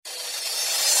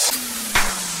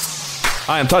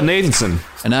Hi, I'm Todd Nathanson.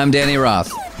 And I'm Danny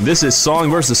Roth. This is Song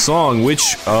vs. Song,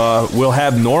 which will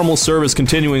have normal service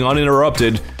continuing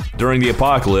uninterrupted during the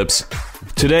apocalypse.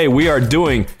 Today we are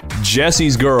doing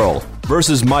Jesse's Girl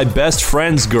versus My Best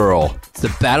Friend's Girl. It's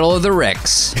the Battle of the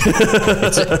Ricks.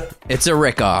 It's a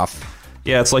Rick-off.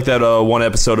 Yeah, it's like that one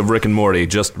episode of Rick and Morty,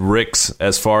 just Ricks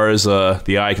as far as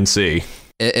the eye can see.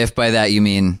 If by that you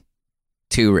mean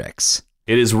two Ricks.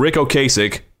 It is Ric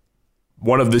Ocasek,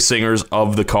 one of the singers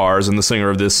of the Cars and the singer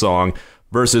of this song,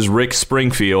 versus Rick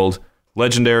Springfield,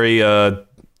 legendary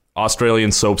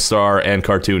Australian soap star and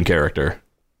cartoon character.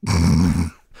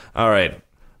 All right.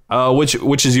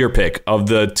 Which is your pick of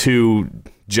the two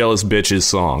Jealous Bitches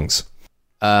songs?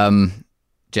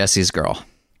 Jesse's Girl.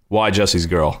 Why Jesse's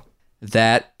Girl?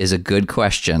 That is a good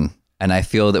question, and I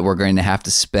feel that we're going to have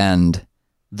to spend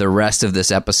the rest of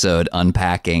this episode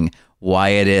unpacking why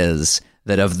it is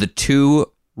that of the two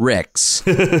Ricks,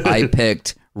 I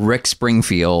picked Rick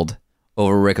Springfield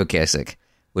over Ric Ocasek,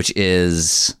 which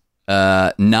is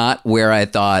not where I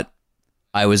thought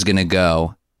I was going to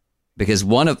go, because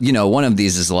one of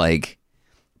these is like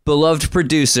beloved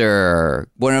producer,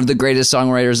 one of the greatest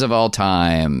songwriters of all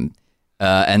time,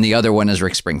 and the other one is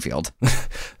Rick Springfield.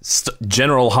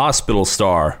 General Hospital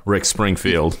star Rick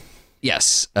Springfield.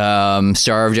 Yes,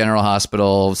 star of General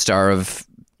Hospital, star of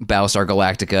Battlestar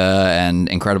Galactica and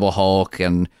Incredible Hulk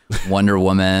and Wonder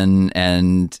Woman,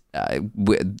 and a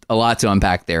lot to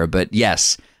unpack there. But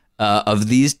yes, of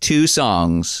these two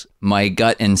songs, my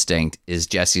gut instinct is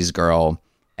Jesse's Girl,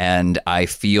 and I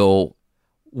feel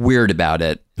weird about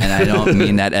it. And I don't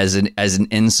mean that as an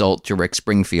insult to Rick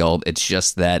Springfield. It's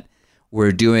just that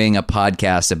we're doing a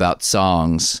podcast about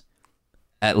songs.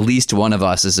 At least one of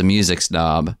us is a music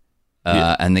snob.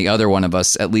 And the other one of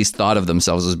us at least thought of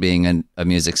themselves as being a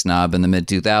music snob in the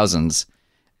mid-2000s.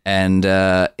 And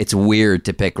it's weird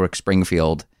to pick Rick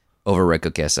Springfield over Ric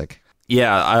Ocasek.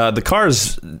 Yeah, the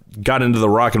Cars got into the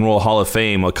Rock and Roll Hall of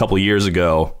Fame a couple years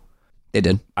ago. They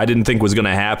did. I didn't think was going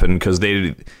to happen because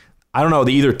they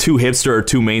either too hipster or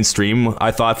too mainstream,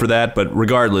 I thought, for that. But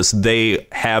regardless, they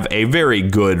have a very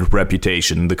good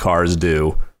reputation, the Cars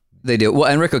do. They do. Well,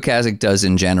 and Ric Ocasek does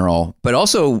in general. But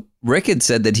also, Rick had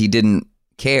said that he didn't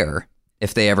care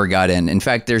if they ever got in. In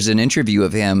fact, there's an interview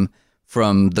of him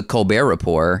from the Colbert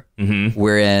Report,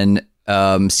 wherein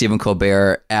Stephen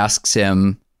Colbert asks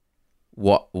him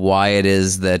why it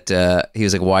is that he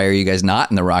was like, "Why are you guys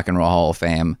not in the Rock and Roll Hall of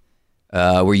Fame?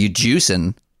 Were you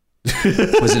juicing?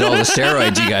 Was it all the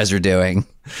steroids you guys are doing?"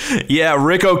 Yeah,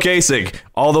 Ric Ocasek,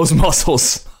 all those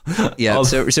muscles. Yeah.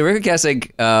 So Ric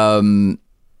Ocasek.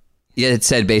 Yeah, it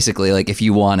said basically like if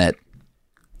you want it,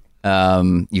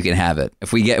 you can have it.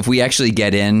 If we actually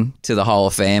get into the Hall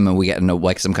of Fame and we get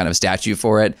like some kind of statue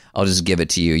for it, I'll just give it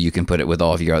to you. You can put it with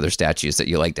all of your other statues that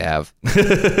you like to have.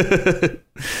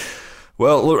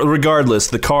 Well, regardless,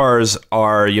 the Cars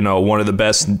are, one of the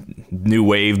best new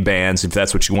wave bands, if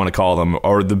that's what you want to call them,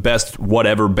 or the best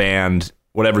whatever band,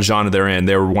 whatever genre they're in.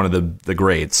 They're one of the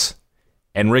greats.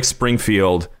 And Rick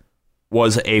Springfield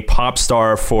was a pop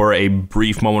star for a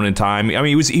brief moment in time. I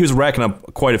mean, he was racking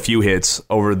up quite a few hits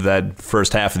over that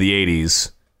first half of the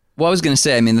 80s. Well, I was going to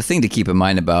say, I mean, the thing to keep in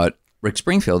mind about Rick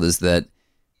Springfield is that,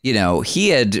 he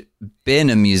had been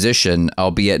a musician,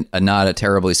 albeit not a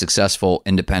terribly successful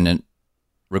independent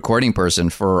recording person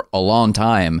for a long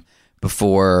time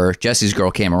before Jesse's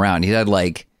Girl came around. He had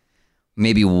like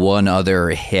maybe one other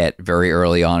hit very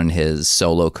early on in his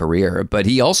solo career, but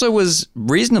he also was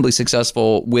reasonably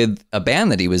successful with a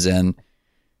band that he was in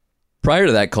prior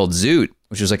to that called Zoot,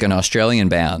 which was like an Australian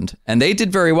band, and they did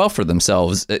very well for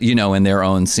themselves, in their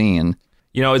own scene.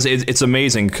 It's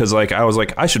amazing because like I was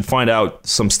like, I should find out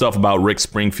some stuff about Rick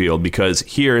Springfield, because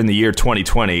here in the year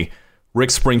 2020,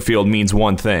 Rick Springfield means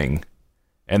one thing,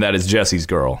 and that is Jesse's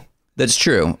Girl. That's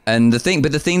true. And the thing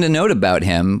to note about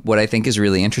him, what I think is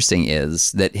really interesting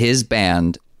is that his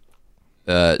band,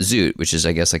 Zoot, which is,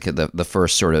 I guess, like the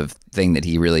first sort of thing that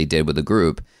he really did with the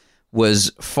group,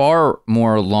 was far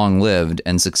more long-lived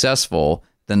and successful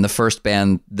than the first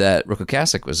band that Ric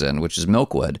Ocasek was in, which is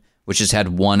Milkwood, which has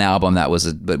had one album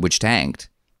which tanked.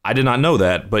 I did not know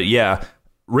that, but yeah,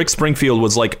 Rick Springfield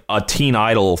was like a teen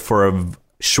idol for a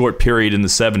short period in the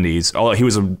 70s. Although he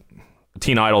was a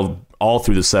teen idol all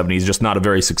through the 70s, just not a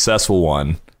very successful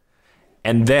one.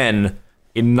 And then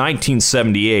in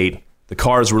 1978, the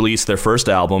Cars released their first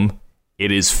album.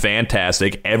 It is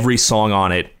fantastic. Every song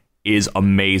on it is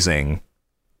amazing.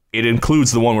 It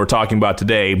includes the one we're talking about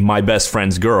today, My Best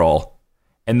Friend's Girl.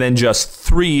 And then just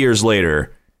 3 years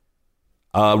later,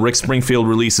 Rick Springfield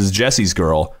releases Jesse's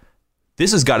Girl.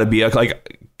 This has got to be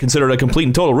considered a complete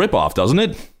and total ripoff, doesn't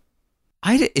it?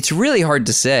 It's really hard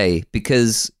to say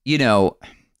because,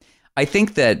 I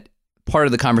think that part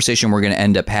of the conversation we're going to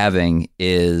end up having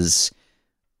is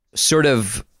sort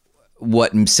of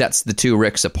what sets the two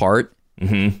Ricks apart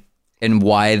and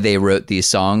why they wrote these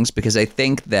songs. Because I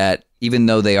think that even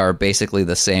though they are basically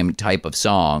the same type of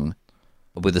song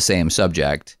with the same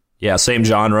subject. Yeah, same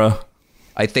genre.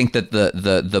 I think that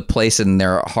the place in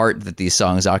their heart that these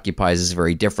songs occupies is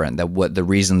very different. That what the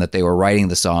reason that they were writing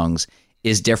the songs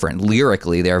is different.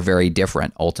 Lyrically, they're very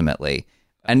different ultimately.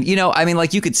 And,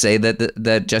 like you could say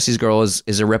that Jesse's Girl is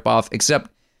a ripoff,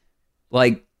 except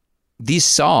like these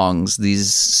songs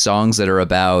that are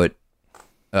about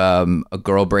a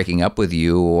girl breaking up with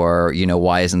you or,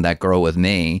 why isn't that girl with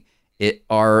me? It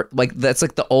are like, that's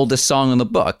like the oldest song in the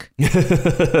book.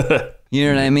 You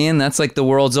know what I mean? That's like the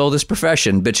world's oldest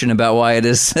profession, bitching about why it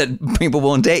is that people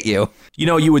won't date you.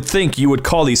 You would think you would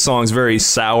call these songs very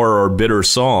sour or bitter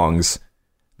songs.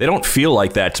 They don't feel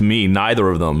like that to me, neither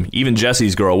of them. Even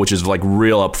Jesse's Girl, which is like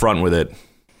real upfront with it.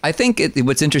 I think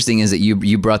what's interesting is that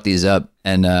you brought these up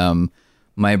and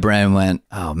my brain went,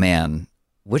 oh man,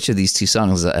 which of these two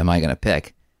songs am I going to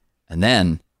pick? And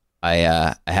then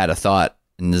I had a thought,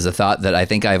 and there's a thought that I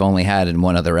think I've only had in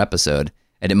one other episode,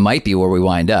 and it might be where we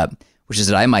wind up, which is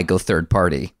that I might go third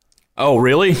party. Oh,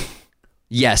 really?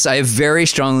 Yes, I have very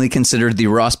strongly considered the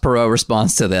Ross Perot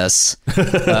response to this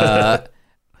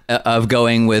of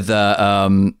going with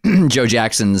Joe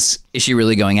Jackson's Is She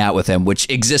Really Going Out With Him, which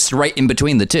exists right in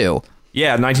between the two.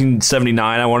 Yeah,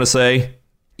 1979, I want to say.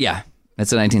 Yeah,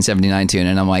 that's a 1979 tune,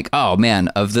 and I'm like, oh man,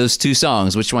 of those two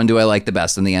songs, which one do I like the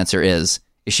best? And the answer is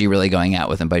She Really Going Out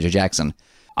With Him by Joe Jackson.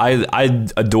 I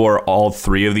adore all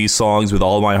three of these songs with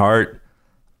all of my heart,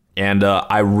 and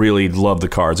I really love the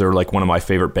Cars. They're like one of my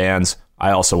favorite bands.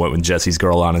 I also went with Jesse's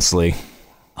Girl, honestly.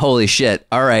 Holy shit.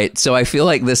 All right. So I feel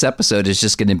like this episode is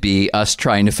just going to be us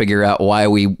trying to figure out why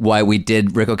we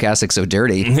did Ric Ocasek so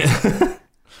dirty.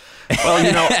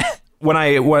 Well, when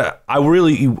I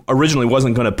really originally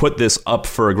wasn't going to put this up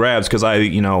for grabs because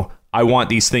I want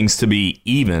these things to be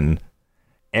even.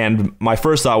 And my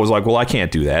first thought was like, well, I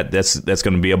can't do that. That's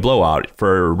going to be a blowout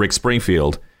for Rick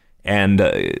Springfield. And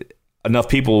enough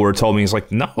people were told me, it's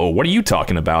like, no, what are you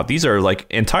talking about? These are like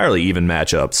entirely even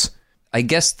matchups. I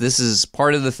guess this is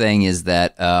part of the thing is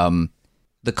that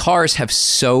the Cars have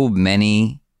so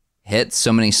many hits,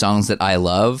 so many songs that I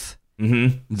love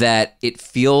that it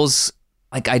feels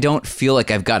like I don't feel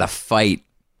like I've got to fight.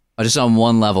 Just on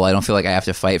one level, I don't feel like I have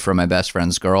to fight for my best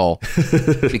friend's girl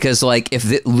because like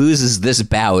if it loses this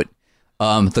bout,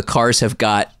 the Cars have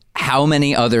got how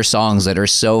many other songs that are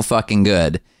so fucking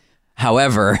good.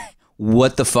 However,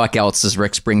 what the fuck else does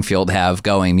Rick Springfield have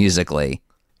going musically?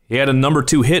 He had a number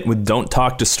 2 hit with Don't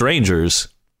Talk to Strangers,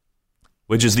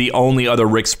 which is the only other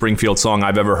Rick Springfield song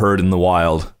I've ever heard in the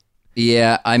wild.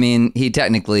 Yeah, I mean, he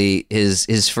technically,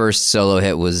 his first solo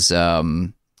hit was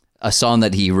a song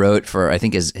that he wrote for, I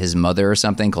think, his mother or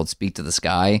something called Speak to the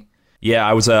Sky. Yeah,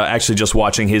 I was actually just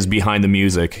watching his Behind the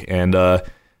Music, and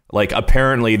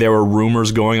apparently there were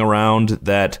rumors going around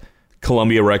that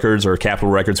Columbia Records or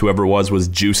Capitol Records, whoever it was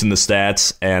juicing the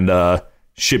stats and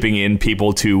shipping in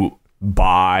people to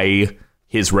buy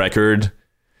his record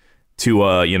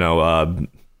to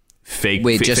fake.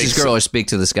 Wait, Jesse's Girl or Speak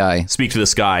to the Sky? Speak to the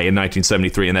Sky in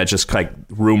 1973, and that just like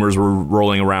rumors were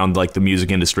rolling around like the music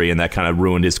industry, and that kind of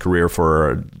ruined his career for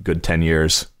a good 10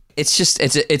 years. It's just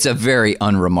it's a very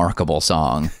unremarkable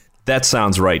song. That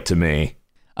sounds right to me.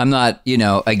 I'm not,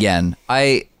 again,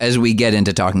 as we get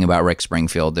into talking about Rick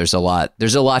Springfield, there's a lot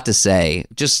to say.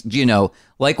 Just,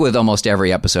 like with almost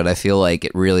every episode, I feel like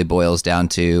it really boils down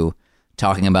to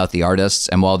talking about the artists.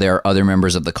 And while there are other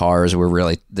members of the Cars,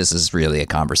 this is really a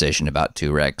conversation about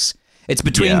two Ricks. It's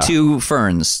between two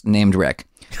ferns named Rick.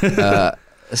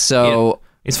 So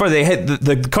it's funny. They had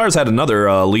the Cars had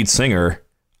another lead singer,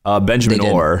 Benjamin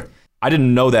Orr. I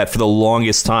didn't know that for the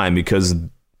longest time because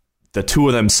the two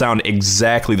of them sound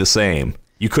exactly the same.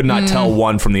 You could not tell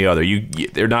one from the other.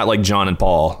 They're not like John and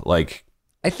Paul. Like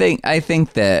I think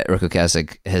that Ric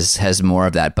Ocasek has more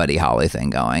of that Buddy Holly thing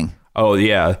going. Oh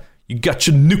yeah, you got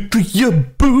your nuclear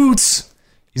boots.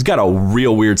 He's got a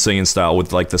real weird singing style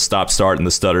with like the stop start and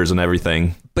the stutters and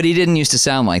everything. But he didn't used to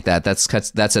sound like that.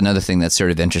 That's another thing that's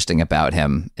sort of interesting about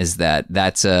him is that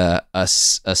that's a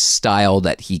style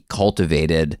that he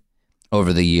cultivated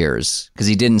over the years, because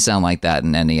he didn't sound like that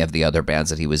in any of the other bands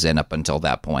that he was in up until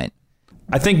that point.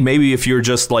 I think maybe if you're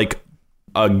just like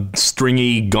a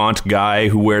stringy, gaunt guy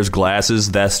who wears glasses,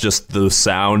 that's just the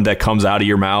sound that comes out of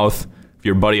your mouth. If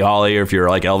you're Buddy Holly or if you're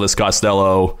like Elvis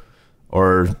Costello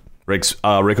or Rick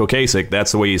Ocasek,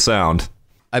 that's the way you sound.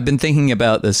 I've been thinking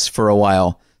about this for a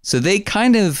while. So they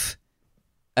kind of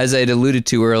as I'd alluded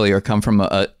to earlier, come from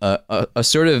a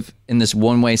sort of in this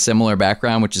one way similar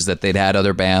background, which is that they'd had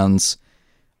other bands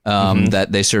that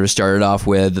they sort of started off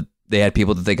with. They had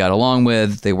people that they got along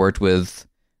with, they worked with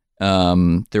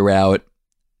throughout,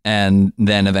 and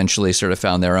then eventually sort of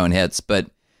found their own hits. But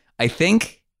I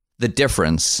think the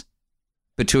difference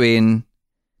between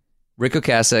Ric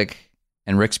Ocasek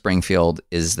and Rick Springfield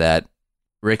is that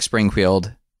Rick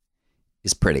Springfield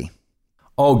is pretty.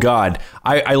 Oh, God.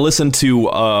 I listened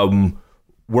to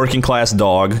Working Class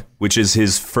Dog, which is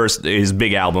his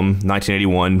big album,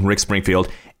 1981, Rick Springfield,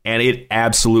 and it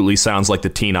absolutely sounds like the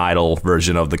Teen Idol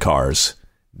version of The Cars.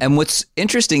 And what's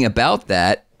interesting about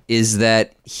that is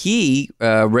that he,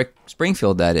 Rick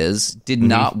Springfield, that is, did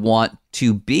not want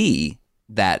to be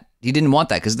that. He didn't want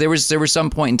that because there was some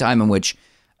point in time in which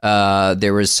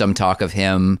there was some talk of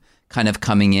him kind of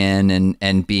coming in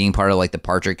and being part of like the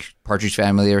Partridge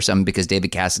Family or something because David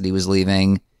Cassidy was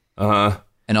leaving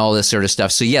and all this sort of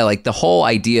stuff. So yeah, like the whole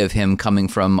idea of him coming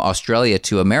from Australia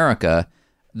to America,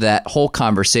 that whole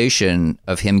conversation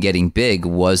of him getting big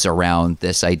was around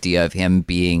this idea of him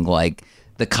being like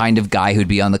the kind of guy who'd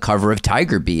be on the cover of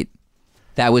Tiger Beat.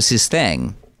 That was his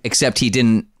thing, except he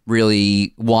didn't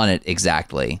really want it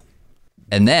exactly.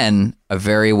 And then a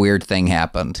very weird thing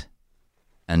happened.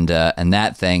 And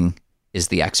that thing is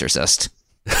The Exorcist.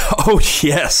 Oh,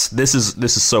 yes. This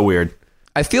is so weird.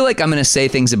 I feel like I'm going to say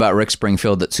things about Rick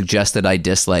Springfield that suggest that I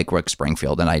dislike Rick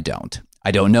Springfield, and I don't.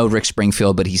 I don't know Rick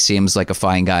Springfield, but he seems like a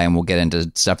fine guy, and we'll get into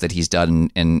stuff that he's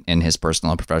done in his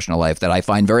personal and professional life that I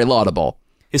find very laudable.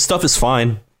 His stuff is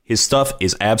fine. His stuff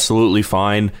is absolutely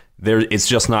fine. It's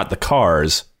just not The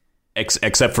Cars,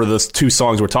 except for the two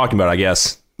songs we're talking about, I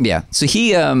guess. Yeah. So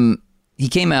he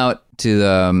came out to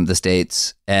the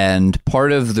States, and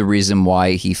part of the reason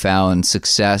why he found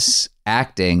success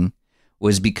acting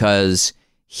was because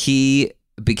he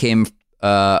became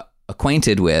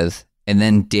acquainted with and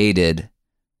then dated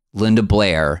Linda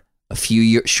Blair a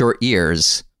few short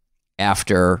years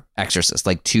after Exorcist,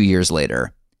 like 2 years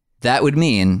later. That would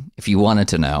mean, if you wanted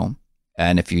to know,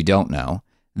 and if you don't know,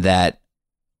 that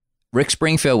Rick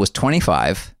Springfield was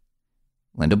 25,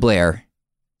 Linda Blair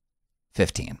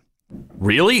 15.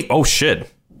 Really? Oh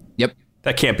shit. Yep.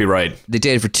 That can't be right. They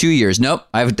dated for 2 years. Nope.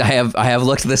 I have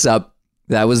looked this up.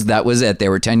 That was it. They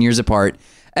were 10 years apart.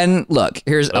 And look,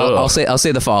 I'll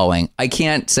say the following. I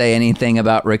can't say anything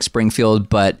about Rick Springfield,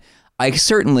 but I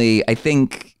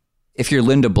think if you're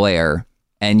Linda Blair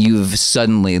and you've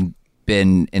suddenly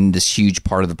been in this huge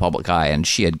part of the public eye, and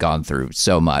she had gone through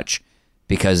so much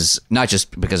not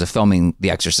just because of filming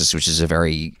The Exorcist, which is a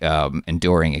very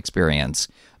enduring experience,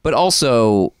 but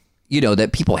also,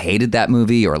 that people hated that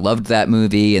movie or loved that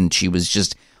movie, and she was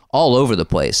just all over the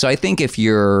place. So I think if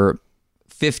you're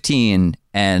 15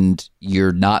 and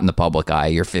you're not in the public eye,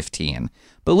 you're 15.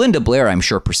 But Linda Blair, I'm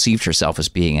sure, perceived herself as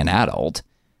being an adult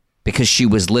because she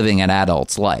was living an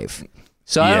adult's life.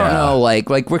 So I don't know, like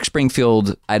Rick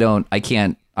Springfield, I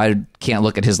can't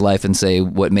look at his life and say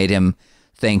what made him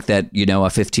think that, a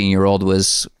 15-year-old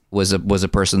was a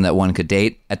person that one could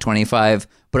date at 25.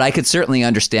 But I could certainly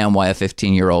understand why a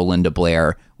 15-year-old Linda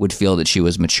Blair would feel that she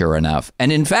was mature enough.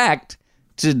 And in fact,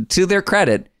 to their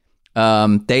credit,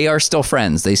 they are still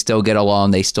friends. They still get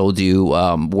along. They still do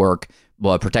work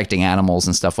protecting animals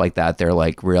and stuff like that. They're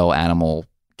like real animal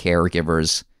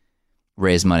caregivers,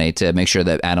 raise money to make sure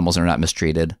that animals are not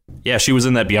mistreated. Yeah, she was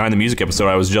in that Behind the Music episode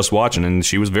I was just watching, and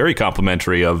she was very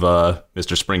complimentary of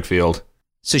Mr. Springfield.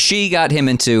 So she got him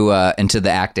into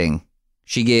the acting.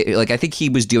 She gave, I think he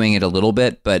was doing it a little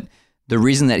bit, but the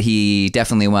reason that he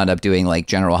definitely wound up doing like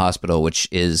General Hospital, which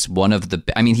is one of the,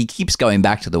 he keeps going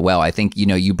back to the well. I think,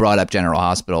 you brought up General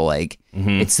Hospital,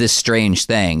 it's this strange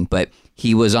thing, but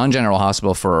he was on General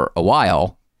Hospital for a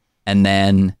while and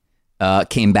then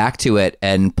came back to it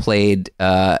and played,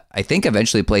 I think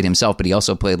eventually played himself, but he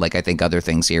also played I think other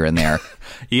things here and there.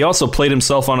 He also played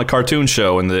himself on a cartoon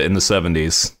show in the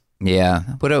 70s. Yeah.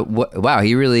 Wow.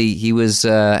 He was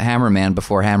Hammerman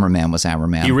before Hammerman was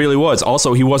Hammerman. He really was.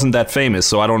 Also, he wasn't that famous,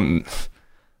 so I don't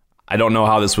know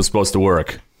how this was supposed to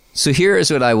work. So here is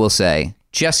what I will say.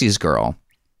 Jesse's Girl.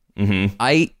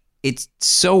 Mm-hmm. It's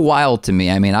so wild to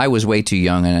me. I was way too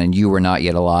young and you were not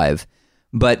yet alive,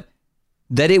 but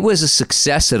that it was a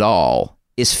success at all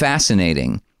is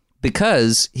fascinating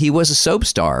because he was a soap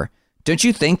star. Don't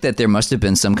you think that there must have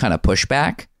been some kind of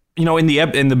pushback? In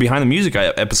the Behind the Music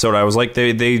episode, I was like,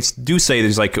 they do say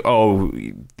there's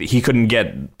he couldn't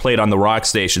get played on the rock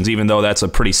stations, even though that's a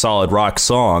pretty solid rock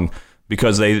song,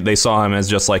 because they saw him as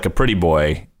just like a pretty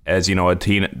boy, as a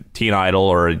teen idol,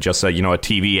 or just a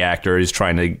TV actor who's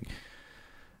trying to,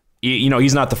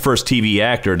 he's not the first TV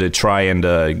actor to try and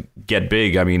get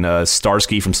big. I mean,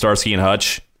 Starsky from Starsky and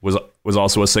Hutch was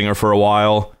also a singer for a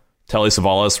while. Telly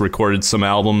Savalas recorded some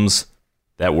albums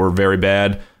that were very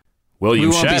bad. William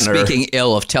we won't Shatner. be speaking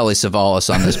ill of Telly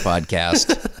Savalas on this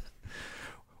podcast.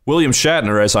 William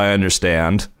Shatner, as I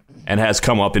understand, and has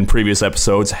come up in previous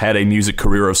episodes, had a music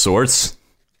career of sorts.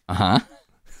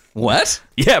 What?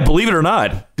 Yeah, believe it or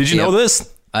not. Did you know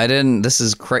this? I didn't. This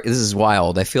is this is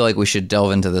wild. I feel like we should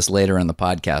delve into this later in the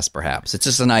podcast, perhaps. It's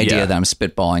just an idea that I'm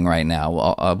spitballing right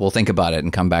now. We'll think about it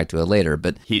and come back to it later.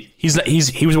 But he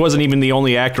wasn't even the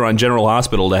only actor on General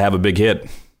Hospital to have a big hit.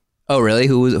 Oh, really?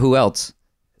 Who else?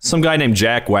 Some guy named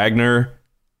Jack Wagner.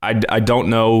 I don't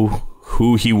know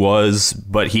who he was,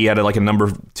 but he had like a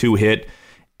number 2 hit.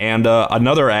 And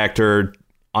another actor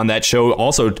on that show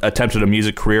also attempted a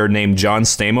music career named John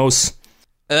Stamos.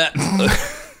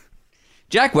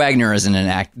 Jack Wagner isn't an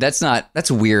act.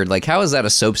 That's weird. Like, how is that a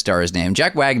soap star's name?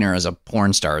 Jack Wagner is a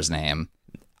porn star's name.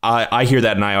 I hear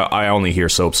that, and I only hear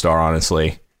soap star,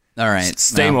 honestly. All right,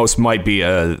 Stamos might be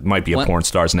a porn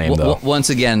star's name, though. Once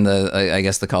again, I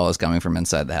guess the call is coming from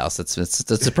inside the house.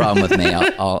 That's a problem with me.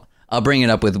 I'll bring it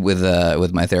up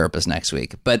with my therapist next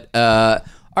week. But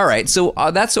all right, so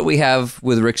that's what we have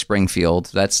with Rick Springfield.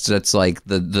 That's like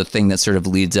the thing that sort of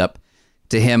leads up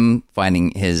to him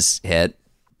finding his hit.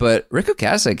 But Rick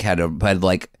Ocasek had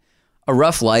like a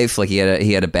rough life. Like he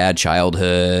had a bad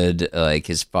childhood. Like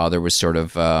his father was sort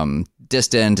of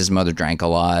distant. His mother drank a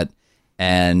lot.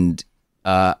 And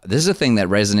this is a thing that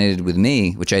resonated with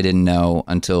me, which I didn't know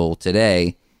until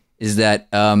today, is that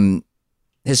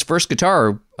his first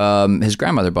guitar his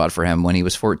grandmother bought for him when he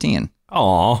was 14.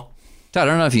 Aw. Todd, I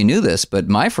don't know if you knew this, but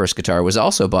my first guitar was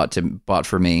also bought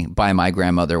for me by my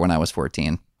grandmother when I was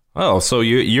 14. Oh, so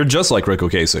you're just like Rick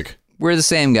Ocasek. We're the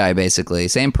same guy, basically,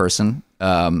 same person.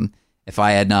 If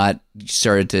I had not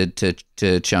started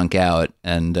to chunk out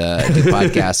and do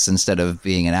podcasts instead of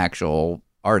being an actual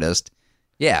artist,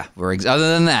 yeah,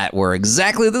 other than that, we're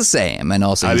exactly the same. And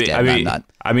also, he's dead. I'm not.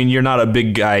 I mean, you're not a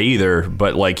big guy either,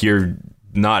 but like you're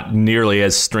not nearly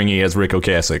as stringy as Rick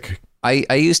Ocasek. I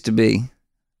used to be.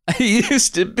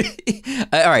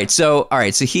 All right. So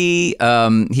he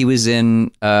was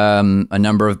in a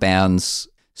number of bands,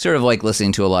 sort of like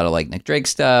listening to a lot of like Nick Drake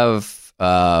stuff.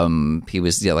 He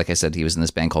was, like I said, he was in this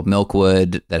band called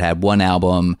Milkwood that had one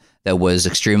album that was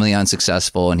extremely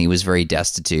unsuccessful, and he was very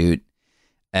destitute.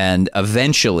 And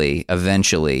eventually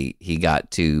he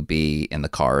got to be in the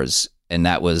Cars, and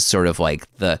that was sort of like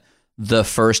the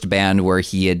first band where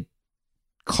he had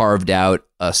carved out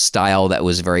a style that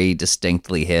was very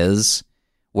distinctly his,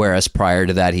 whereas prior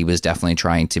to that he was definitely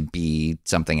trying to be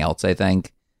something else, I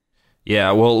think.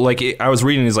 Yeah, well, like I was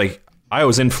reading, he's like, I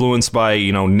was influenced by,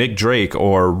 Nick Drake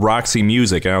or Roxy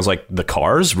Music, and I was like, the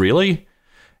Cars, really?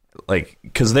 Like,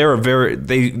 because they're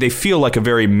they feel like a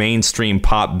very mainstream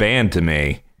pop band to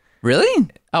me. Really?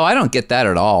 Oh, I don't get that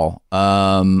at all.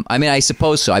 I mean, I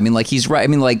suppose so. I mean, like, he's right. I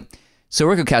mean, like, so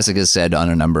Rick Ocasek has said on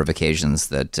a number of occasions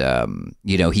that,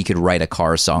 he could write a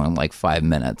Cars song in like 5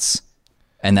 minutes,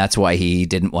 and that's why he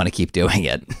didn't want to keep doing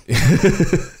it.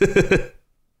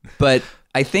 But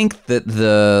I think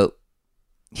that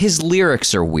his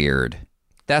lyrics are weird.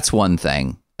 That's one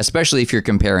thing, especially if you're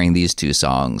comparing these two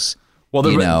songs.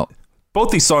 Well,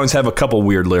 both these songs have a couple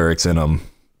weird lyrics in them.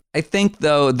 I think,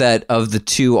 though, that of the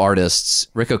two artists,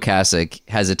 Rick Ocasek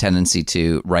has a tendency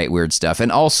to write weird stuff.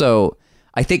 And also,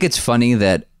 I think it's funny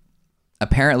that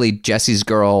apparently Jesse's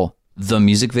Girl, the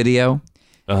music video,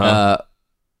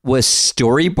 was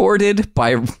storyboarded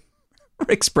by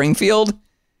Rick Springfield.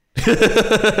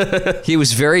 He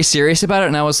was very serious about it,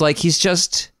 and I was like, he's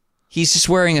just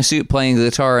wearing a suit, playing the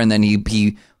guitar, and then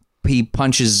he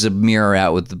punches a mirror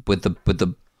out with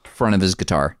the front of his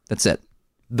guitar. That's it.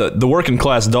 The working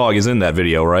class dog is in that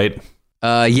video, right?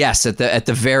 Yes, at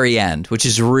the very end, which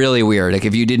is really weird. Like,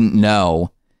 if you didn't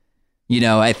know,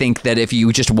 I think that if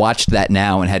you just watched that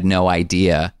now and had no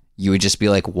idea, you would just be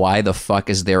like, why the fuck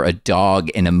is there a dog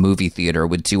in a movie theater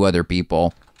with two other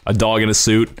people? A dog in a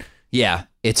suit? Yeah,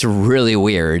 it's really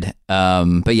weird.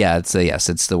 But yeah, it's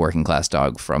the working class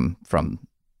dog from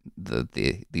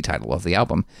the title of the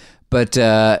album. But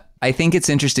I think it's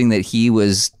interesting that he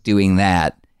was doing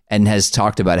that and has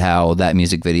talked about how that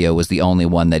music video was the only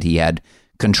one that he had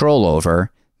control over.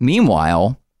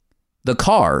 Meanwhile, the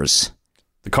Cars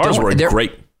were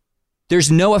great.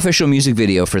 There's no official music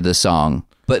video for this song,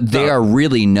 but they are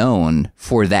really known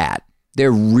for that. They're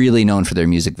really known for their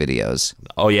music videos.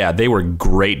 Oh yeah, they were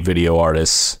great video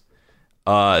artists.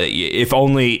 If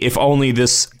only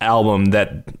this album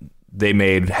that they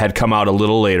made had come out a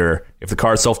little later. If the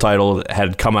Cars self-titled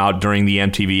had come out during the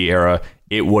MTV era,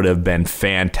 it would have been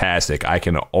fantastic. I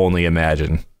can only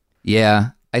imagine. Yeah,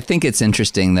 I think it's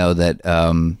interesting though that,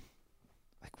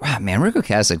 wow, man, Ric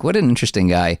Ocasek, what an interesting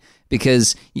guy,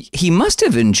 because he must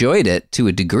have enjoyed it to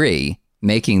a degree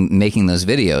making those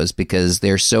videos, because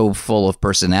they're so full of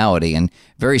personality, and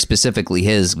very specifically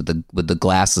his with the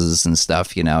glasses and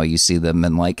stuff. You know, you see them,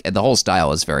 and like the whole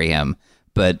style is very him.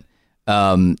 But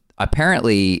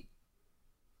apparently,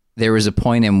 there was a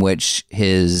point in which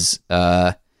his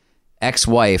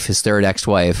ex-wife, his third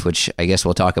ex-wife, which I guess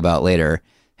we'll talk about later,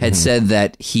 had said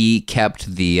that he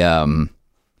kept the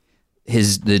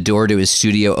door to his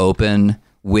studio open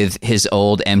with his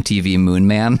old MTV Moon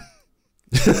Man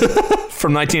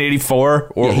from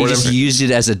 1984 or he whatever. Just used it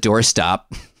as a doorstop.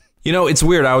 You know, it's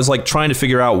weird. I was like trying to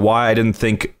figure out why I didn't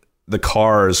think the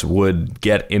Cars would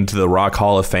get into the Rock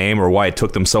Hall of Fame, or why it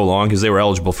took them so long, because they were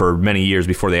eligible for many years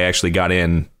before they actually got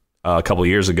in a couple of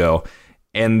years ago.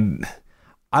 And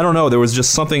I don't know, there was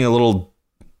just something a little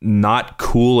not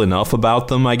cool enough about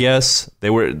them, I guess.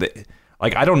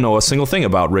 Like, I don't know a single thing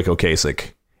about Ric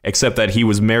Ocasek, except that he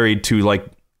was married to like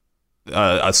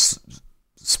a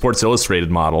Sports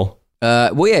Illustrated model.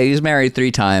 Well, yeah, he was married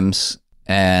 3 times,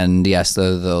 and yes,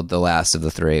 the last of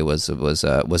the 3 was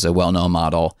a well-known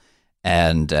model,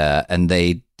 and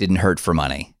they didn't hurt for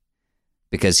money,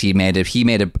 because he made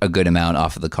a good amount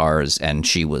off of the Cars, and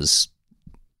she was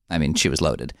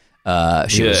loaded.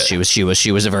 She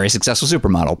was a very successful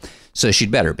supermodel, so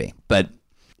she'd better be. But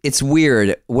it's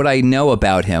weird what I know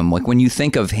about him. Like, when you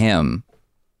think of him,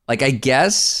 like, I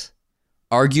guess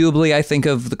arguably I think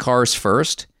of the Cars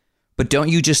first, but don't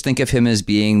you just think of him as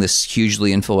being this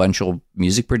hugely influential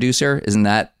music producer? Isn't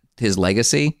that his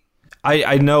legacy?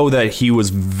 I know that he was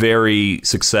very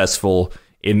successful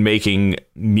in making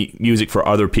music for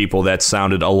other people that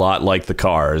sounded a lot like the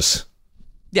Cars.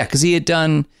 Yeah, because he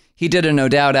did a No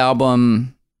Doubt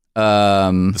album.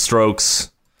 The Strokes.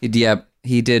 He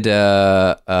did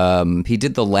the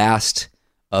last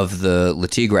of the Le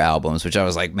Tigre albums, which I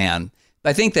was like, man,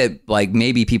 I think that like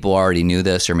maybe people already knew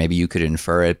this, or maybe you could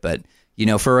infer it, but you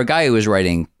know, for a guy who was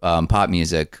writing pop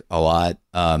music a lot,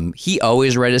 he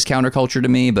always read as counterculture to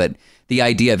me, but the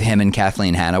idea of him and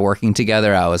Kathleen Hanna working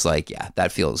together, I was like, yeah,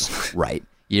 that feels right.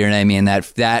 You know what I mean?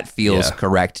 That feels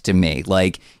correct to me.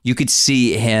 Like, you could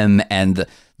see him and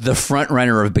the front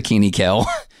runner of Bikini Kill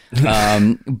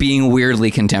being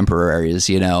weirdly contemporaries,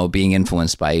 you know, being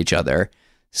influenced by each other.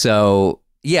 So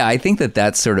yeah, I think that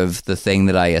that's sort of the thing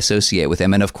that I associate with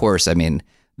him. And of course, I mean,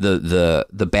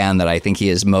 the band that I think he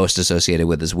is most associated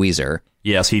with is Weezer.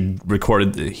 Yes, he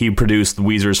produced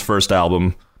Weezer's first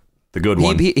album, the good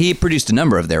one. He produced a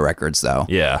number of their records, though.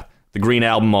 Yeah, the Green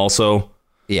Album also.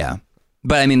 Yeah,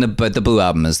 but I mean, the Blue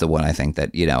Album is the one I think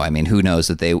that, you know, I mean, who knows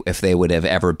if they would have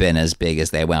ever been as big as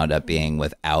they wound up being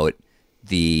without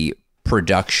the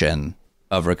production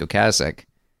of Ric Ocasek.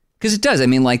 Because it does. I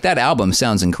mean, like, that album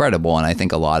sounds incredible, and I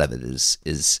think a lot of it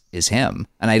is him,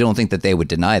 and I don't think that they would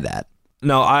deny that.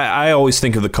 No, I always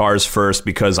think of the Cars first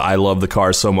because I love the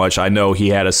Cars so much. I know he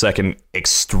had a second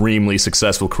extremely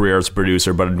successful career as a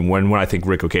producer, but when I think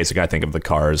Ric Ocasek, I think of the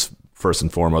Cars first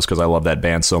and foremost because I love that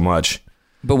band so much.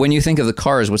 But when you think of the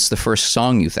Cars, what's the first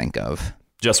song you think of?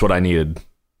 Just What I Needed.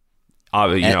 I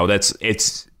don't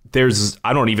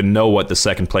even know what the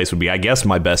second place would be. I guess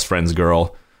My Best Friend's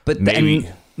Girl. But maybe.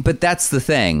 But that's the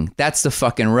thing. That's the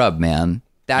fucking rub, man.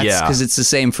 That's because it's the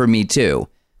same for me too.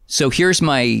 So here's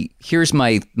my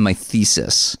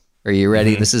thesis. Are you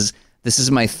ready? Mm-hmm. This is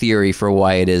my theory for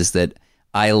why it is that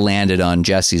I landed on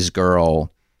Jesse's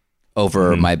Girl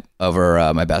over my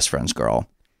best friend's girl.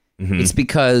 Mm-hmm. It's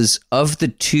because of the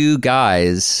 2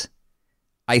 guys,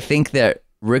 I think that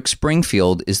Rick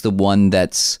Springfield is the one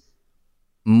that's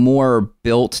more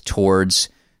built towards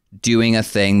doing a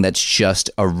thing that's just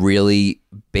a really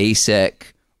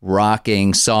basic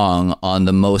rocking song on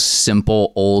the most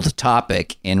simple old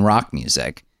topic in rock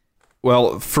music.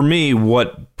 Well, for me,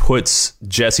 what puts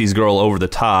Jesse's Girl over the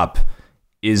top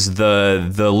is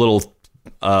the little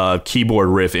keyboard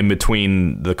riff in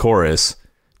between the chorus.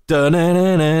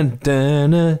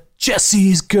 Da-na-na-na-na-na,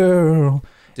 Jesse's Girl.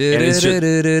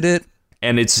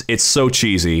 And it's so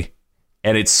cheesy,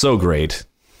 and it's so great.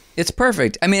 It's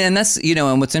perfect. I mean, and that's, you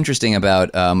know, and what's interesting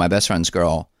about My Best Friend's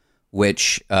Girl,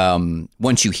 which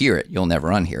once you hear it, you'll never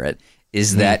unhear it,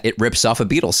 is that it rips off a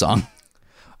Beatles song.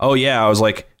 Oh, yeah. I was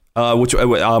like, I Will,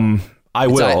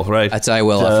 right? That's I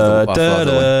Will. I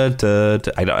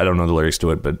don't know the lyrics to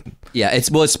it, but... Yeah,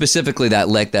 it's specifically that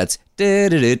lick that's...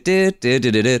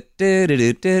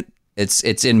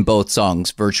 It's in both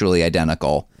songs, virtually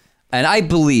identical. And I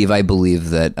believe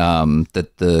that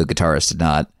that the guitarist did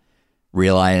not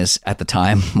realize at the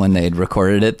time when they had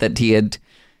recorded it that he had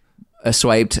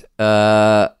swiped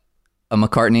a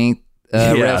McCartney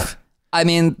riff. I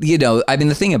mean,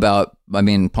 the thing about, Paul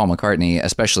McCartney,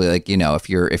 especially like,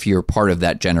 if you're part of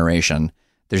that generation,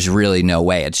 there's really no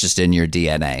way. It's just in your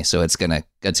DNA. So it's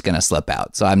gonna slip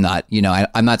out. So I'm not,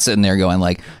 I'm not sitting there going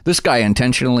like, this guy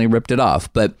intentionally ripped it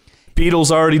off. But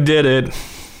Beatles already did it.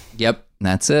 Yep,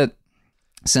 that's it.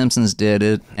 Simpsons did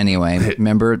it. Anyway,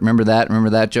 remember that? Remember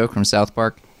that joke from South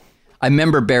Park? I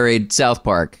remember buried South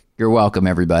Park. You're welcome,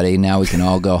 everybody. Now we can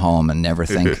all go home and never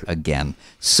think again.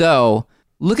 So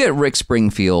look at Rick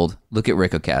Springfield. Look at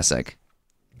Rick Ocasek.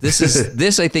 This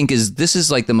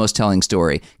is like the most telling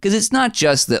story, because it's not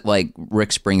just that like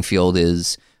Rick Springfield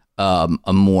is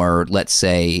a more, let's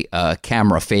say,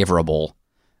 camera favorable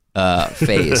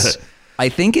face. I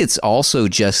think it's also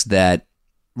just that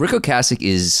Rick Ocasek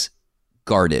is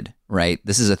guarded, right?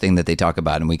 This is a thing that they talk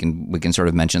about, and we can sort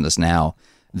of mention this now,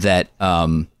 that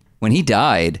when he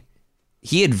died,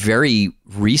 he had very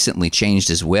recently changed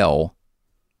his will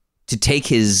to take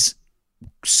his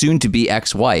soon-to-be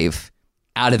ex-wife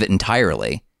out of it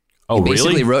entirely. Oh, he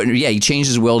basically really? He changed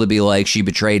his will to be like, she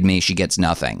betrayed me, she gets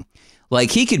nothing.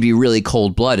 Like, he could be really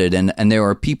cold-blooded, and there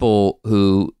were people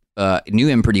who knew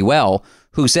him pretty well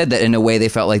who said that in a way they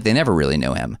felt like they never really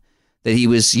knew him. That he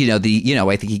was, I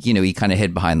think he kind of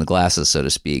hid behind the glasses, so to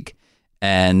speak.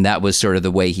 And that was sort of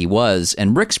the way he was.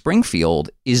 And Rick Springfield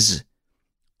is,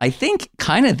 I think,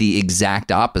 kind of the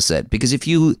exact opposite, because if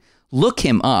you look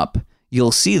him up,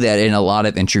 you'll see that in a lot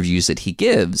of interviews that he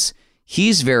gives,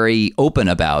 he's very open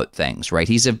about things, right?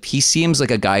 He seems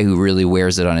like a guy who really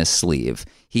wears it on his sleeve.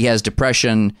 He has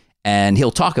depression, and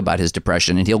he'll talk about his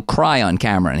depression, and he'll cry on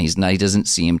camera, and he doesn't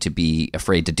seem to be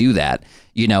afraid to do that.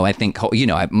 I think,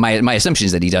 my assumption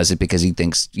is that he does it because he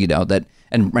thinks, that,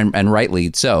 and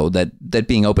rightly so, that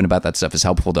being open about that stuff is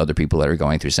helpful to other people that are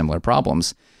going through similar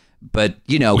problems. But,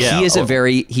 he is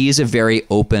a very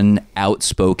open,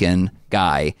 outspoken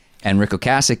guy. And Rick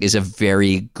Ocasek is a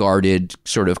very guarded,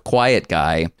 sort of quiet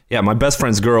guy. Yeah, My Best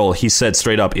Friend's Girl, he said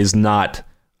straight up, is not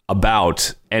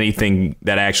about anything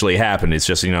that actually happened. It's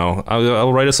just,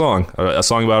 I'll write a song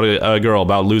about a girl,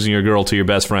 about losing your girl to your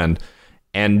best friend.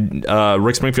 And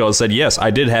Rick Springfield has said, yes, I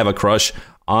did have a crush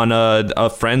on a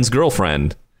friend's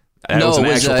girlfriend.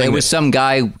 It was some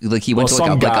guy, like he went to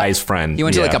some guy's friend. He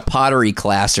went to like a pottery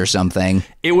class or something.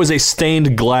 It was a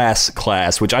stained glass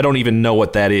class, which I don't even know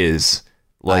what that is.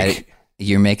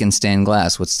 You're making stained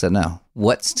glass. What's to know?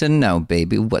 What's to know,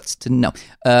 baby? What's to know?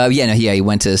 He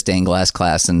went to a stained glass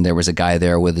class, and there was a guy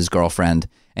there with his girlfriend,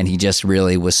 and he just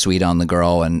really was sweet on the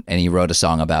girl, and he wrote a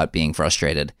song about being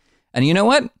frustrated. And you know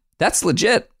what? That's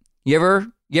legit. You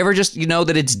ever just,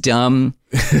 that it's dumb?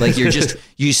 Like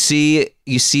you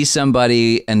see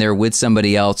somebody and they're with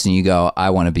somebody else, and you go, I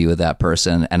want to be with that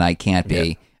person, and I can't be.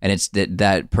 Yeah. And it's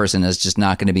that person is just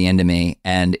not going to be into me,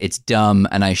 and it's dumb,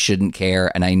 and I shouldn't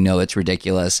care, and I know it's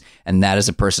ridiculous, and that is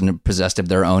a person possessed of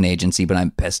their own agency, but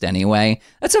I'm pissed anyway.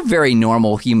 That's a very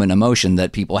normal human emotion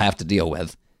that people have to deal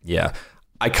with. Yeah.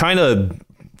 I kind of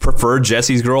prefer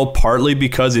Jesse's Girl partly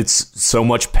because it's so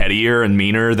much pettier and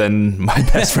meaner than My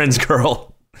Best Friend's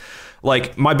Girl.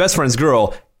 Like, My Best Friend's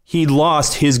Girl, he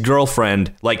lost his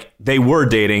girlfriend, like, they were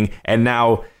dating, and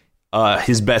now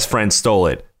his best friend stole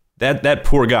it. That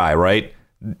poor guy, right?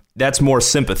 That's more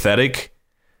sympathetic.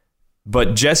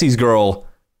 But Jesse's Girl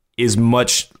is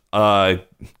much...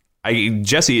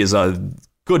 Jesse is a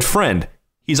good friend.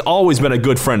 He's always been a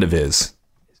good friend of his,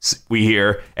 we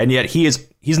hear. And yet he's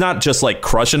not just, like,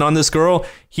 crushing on this girl.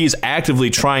 He's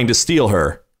actively trying to steal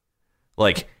her.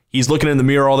 Like, he's looking in the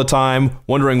mirror all the time,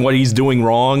 wondering what he's doing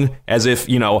wrong, as if,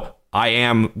 he's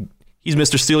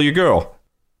Mr. Steal Your Girl.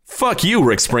 Fuck you,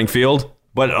 Rick Springfield.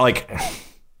 But, like...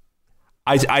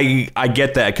 I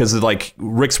get that, because like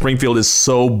Rick Springfield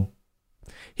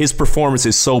his performance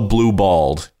is so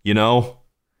blue-balled, It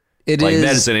like, is.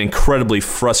 That is an incredibly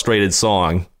frustrated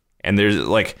song, and there's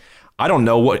like, I don't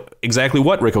know exactly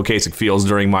what Rick Ocasek feels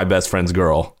during My Best Friend's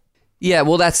Girl. Yeah,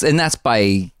 well, that's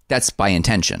by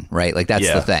intention, right? Like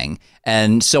that's the thing.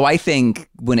 And so I think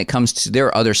when it comes to, there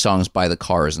are other songs by the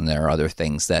Cars, and there are other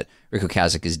things that Rick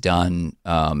Ocasek has done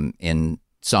in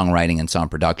songwriting and song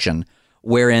production,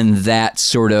 wherein that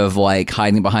sort of like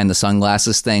hiding behind the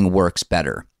sunglasses thing works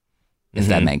better, if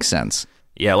that makes sense.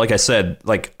 Yeah, like I said,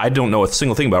 like I don't know a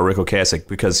single thing about Rick Ocasek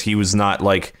because he was not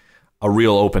like a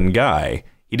real open guy.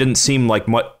 He didn't seem like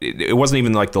much. It wasn't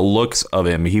even like the looks of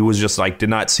him. He was just like, did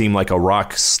not seem like a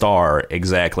rock star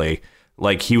exactly.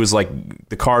 Like he was like,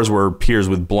 the Cars were peers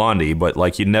with Blondie, but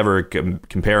like you'd never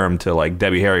compare him to like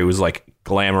Debbie Harry, who was like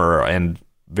glamour and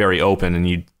very open, and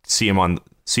you'd see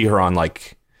her on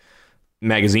like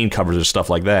magazine covers or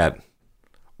stuff like that,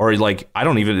 Or like, I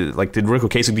don't even like. Did Rick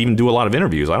Ocasek even do a lot of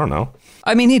interviews? I don't know.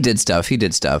 I mean, he did stuff.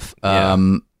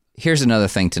 Yeah. Here's another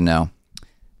thing to know.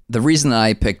 The reason that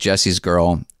I picked Jesse's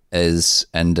Girl is,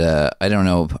 and I don't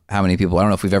know how many people, I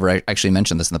don't know if we've ever actually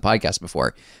mentioned this in the podcast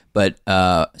before, but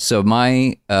so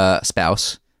my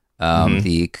spouse,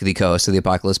 the co-host of the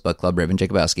Apocalypse Book Club, Raven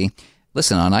Jacobowski,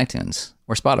 listen on iTunes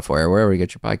or Spotify or wherever you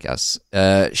get your podcasts.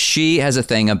 She has a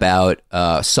thing about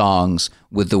songs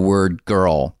with the word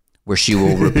girl, where she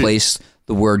will replace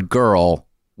the word girl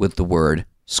with the word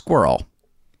squirrel.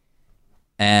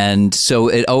 And so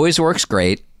it always works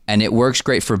great, and it works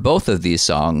great for both of these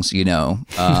songs, you know.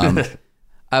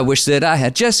 I wish that I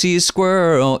had Jesse's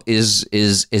Squirrel is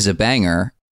a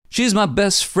banger. She's my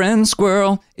best friend,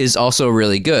 Squirrel is also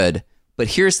really good. But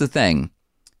here's the thing.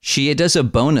 She does a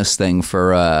bonus thing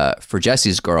for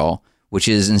Jesse's Girl, which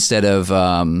is instead of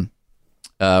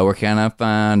where can I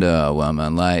find a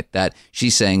woman like that?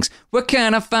 She sings, where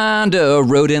can I find a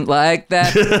rodent like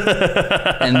that?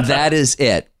 And that is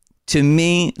it. To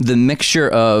me, the mixture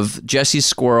of Jesse's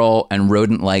Squirrel and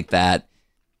rodent like that,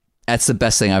 that's the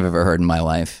best thing I've ever heard in my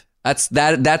life. That's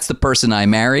the person I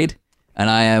married, and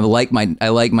I like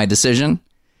my decision.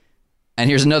 And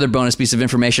here's another bonus piece of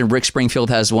information. Rick Springfield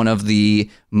has one of the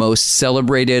most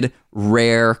celebrated,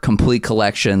 rare, complete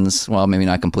collections. Well, maybe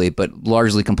not complete, but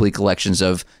largely complete collections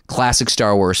of classic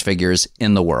Star Wars figures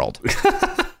in the world.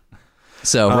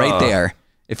 So right there.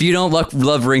 If you don't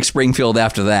love Rick Springfield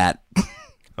after that.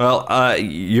 Well,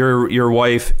 your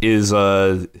wife is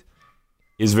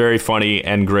very funny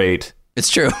and great. It's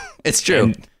true. It's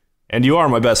true. And you are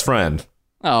my best friend.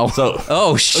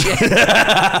 Oh shit.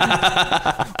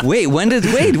 Wait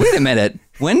a minute.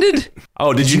 When did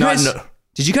you not know?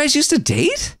 Did you guys used to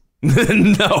date?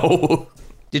 No.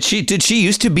 Did she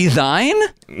used to be thine?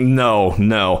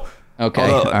 No.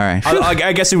 Okay. All right.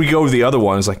 I guess if we go with the other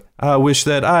ones, like, I wish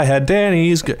that I had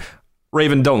Danny's.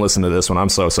 Raven, don't listen to this one. I'm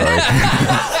so sorry.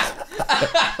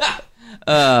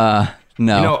 No. You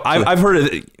know, I've heard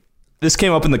it. This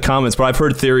came up in the comments, but I've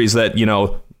heard theories that, you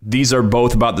know, these are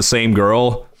both about the same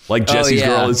girl. Like Jesse's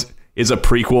Girl is a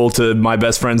prequel to My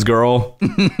Best Friend's Girl.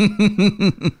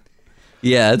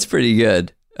 Yeah, it's pretty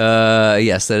good.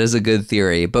 Yes, that is a good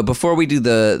theory. But before we do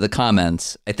the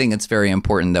comments, I think it's very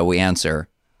important that we answer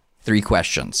 3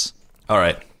 questions. All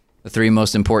right. The 3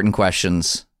 most important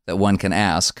questions that one can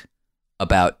ask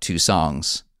about 2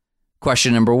 songs.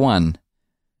 Question number 1.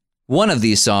 One of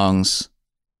these songs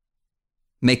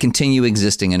may continue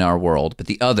existing in our world, but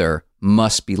the other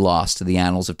must be lost to the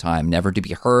annals of time, never to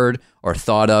be heard or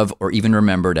thought of or even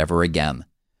remembered ever again.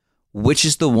 Which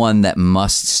is the one that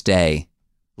must stay,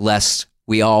 lest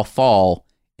we all fall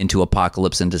into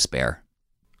apocalypse and despair?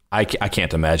 I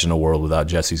can't imagine a world without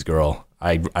Jesse's Girl.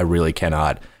 I really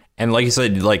cannot. And like you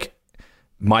said, like,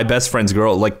 My Best Friend's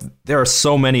Girl, like, there are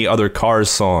so many other Cars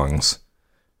songs.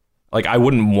 Like, I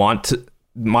wouldn't want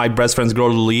My Best Friend's Girl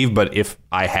to leave, but if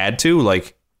I had to,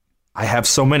 like, I have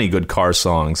so many good Cars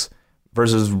songs.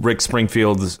 Versus Rick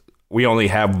Springfield's, we only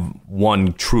have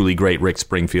one truly great Rick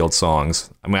Springfield songs.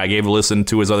 I mean, I gave a listen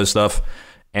to his other stuff,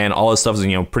 and all his stuff is,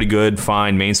 you know, pretty good,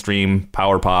 fine, mainstream,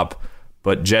 power pop.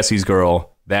 But Jesse's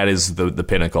Girl, that is the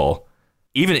pinnacle.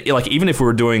 Even if we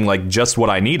were doing like Just What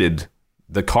I Needed,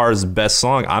 the Cars' best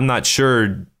song, I'm not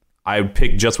sure I would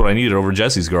pick Just What I Needed over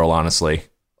Jesse's Girl, honestly.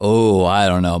 Oh, I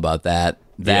don't know about that.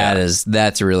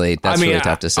 That's really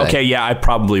tough to say. Okay, yeah, I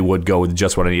probably would go with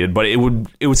Just What I Needed, but it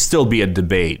would still be a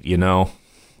debate, you know?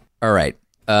 All right.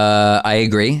 I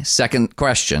agree. Second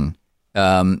question.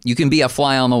 You can be a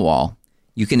fly on the wall.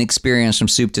 You can experience from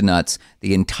soup to nuts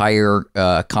the entire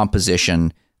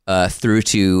composition through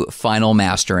to final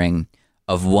mastering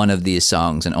of one of these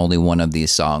songs and only one of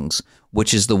these songs.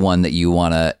 Which is the one that you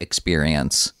want to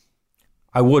experience?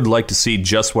 I would like to see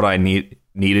Just What I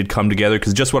Needed come together,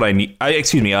 because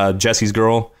Jesse's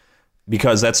Girl,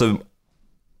 because that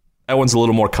one's a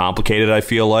little more complicated. I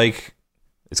feel like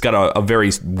it's got a very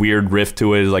weird riff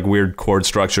to it, like weird chord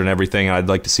structure and everything. And I'd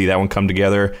like to see that one come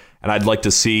together, and I'd like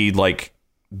to see like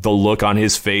the look on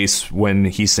his face when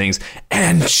he sings,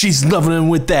 and she's loving him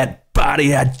with that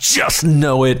body, I just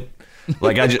know it.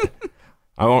 Like I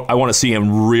want to see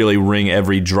him really ring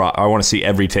every drop. I want to see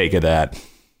every take of that,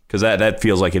 because that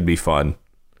feels like it'd be fun.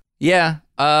 Yeah.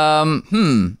 I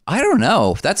don't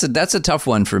know. That's a tough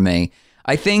one for me.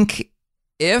 I think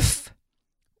if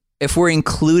we're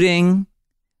including,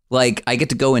 like, I get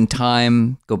to go in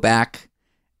time, go back,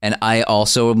 and I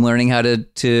also am learning how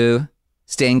to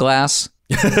stain glass.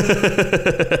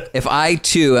 If I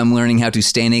too am learning how to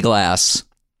stain a glass,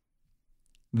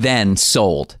 then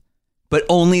sold. but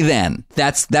only then.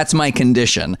 That's my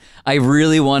condition. I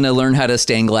really want to learn how to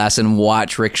stained glass and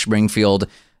watch Rick Springfield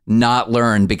not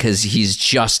learn because he's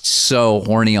just so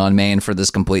horny on Maine for this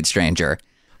complete stranger.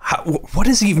 What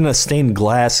is even a stained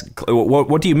glass?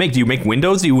 What do you make? Do you make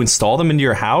windows? Do you install them into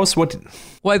your house? What?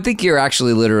 Well, I think you're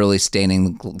actually literally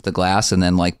staining the glass and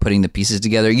then like putting the pieces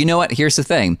together. You know what? Here's the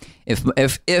thing.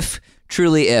 If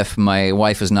truly my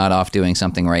wife is not off doing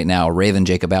something right now, Raven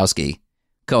Jacobowski,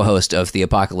 co-host of the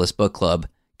Apocalypse Book Club,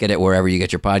 get it wherever you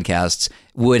get your podcasts,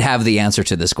 would have the answer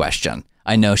to this question.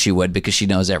 I know she would because she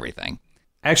knows everything.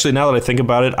 Actually, now that I think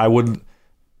about it, I would,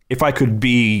 if I could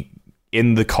be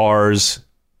in the Cars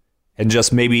and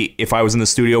just maybe if I was in the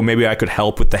studio, maybe I could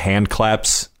help with the hand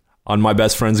claps on My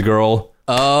Best Friend's Girl.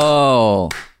 Oh,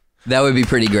 that would be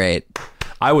pretty great.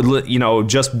 I would,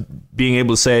 just being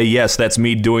able to say, yes, that's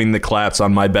me doing the claps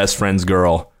on My Best Friend's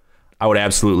Girl. I would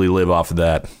absolutely live off of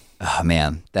that. Oh,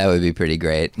 man, that would be pretty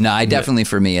great. No, I definitely,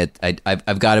 for me,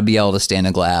 I've got to be able to stand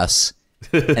a glass.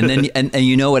 And then, and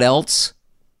you know what else?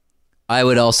 I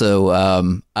would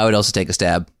also take a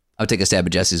stab. I would take a stab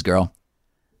at Jesse's Girl.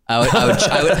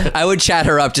 I would chat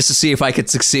her up just to see if I could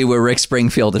succeed where Rick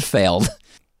Springfield had failed.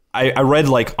 I read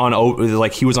he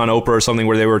was on Oprah or something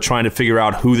where they were trying to figure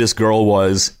out who this girl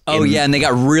was. Oh yeah, and they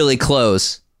got really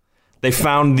close. They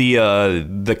found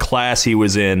the class he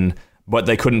was in, but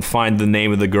they couldn't find the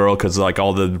name of the girl because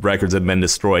all the records had been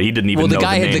destroyed. He didn't even know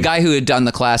the name. The guy who had done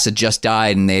the class had just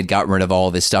died, and they had gotten rid of all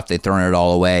of his stuff. They'd thrown it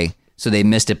all away, so they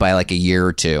missed it by a year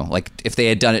or two. If they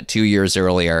had done it 2 years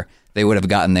earlier, they would have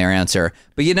gotten their answer.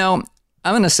 But I'm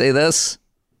going to say this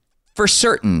for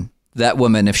certain: that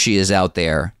woman, if she is out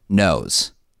there,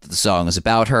 knows that the song is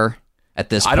about her. At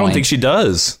this point, I don't think she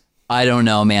does. I don't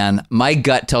know, man. My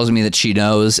gut tells me that she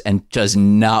knows and does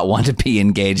not want to be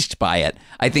engaged by it.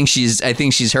 I think she's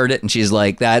heard it and she's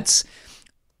like, that's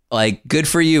good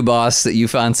for you, boss, that you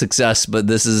found success. But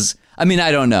this is, I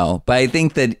don't know, but I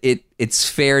think that it's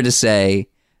fair to say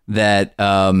that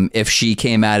if she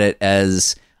came at it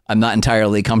as, I'm not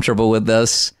entirely comfortable with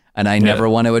this and I never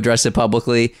want to address it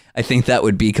publicly, I think that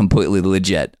would be completely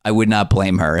legit. I would not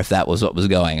blame her if that was what was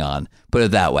going on. Put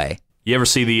it that way. You ever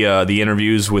see the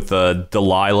interviews with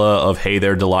Delilah of Hey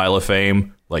There Delilah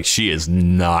fame? She is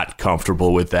not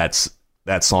comfortable with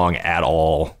that song at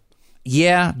all.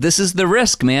 Yeah, this is the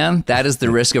risk, man. That is the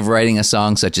risk of writing a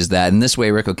song such as that. And this way,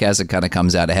 Ric Ocasek kind of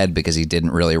comes out ahead because he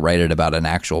didn't really write it about an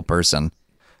actual person.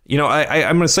 I'm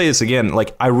going to say this again.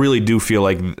 I really do feel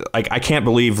like I can't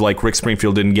believe Rick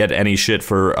Springfield didn't get any shit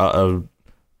for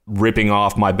ripping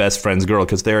off My Best Friend's Girl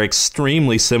because they're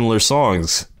extremely similar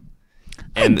songs.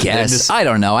 And I guess I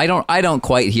don't know. I don't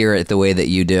quite hear it the way that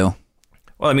you do.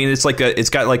 Well, it's it's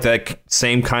got that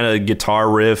same kind of guitar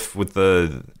riff with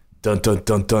the dun dun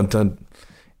dun dun dun,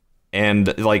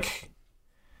 and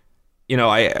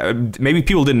maybe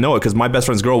people didn't know it because My Best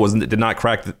Friend's Girl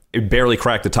it barely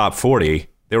cracked the top 40.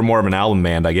 They were more of an album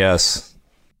band, I guess.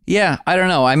 Yeah, I don't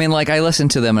know. I listen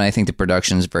to them and I think the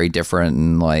production is very different.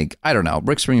 And I don't know.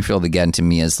 Rick Springfield, again, to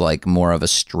me is more of a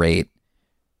straight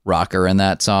rocker in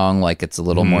that song. It's a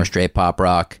little more straight pop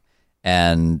rock.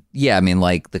 And yeah,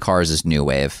 the Cars is new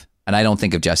wave. And I don't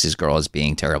think of Jesse's Girl as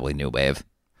being terribly new wave.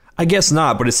 I guess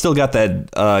not, but it's still got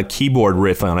that keyboard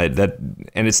riff on it.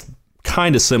 And it's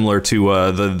kind of similar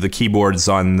to the keyboards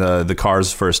on the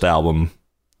Cars' first album.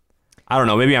 I don't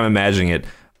know. Maybe I'm imagining it.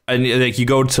 And you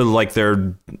go to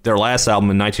their last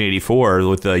album in 1984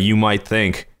 with You Might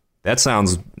Think. That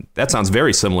sounds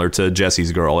very similar to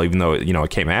Jesse's Girl, even though it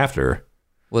came after.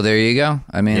 Well, there you go.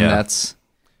 That's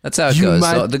how it goes. You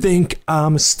might think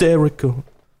I'm hysterical.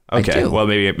 Okay, well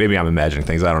maybe I'm imagining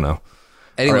things. I don't know.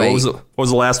 Anyway, right, what was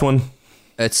the last one?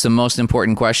 It's the most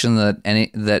important question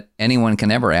that anyone can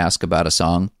ever ask about a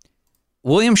song.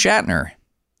 William Shatner,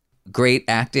 great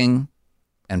acting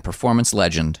and performance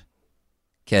legend,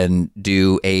 can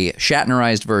do a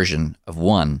Shatnerized version of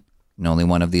one and only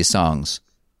one of these songs.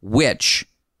 Which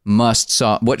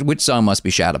song must be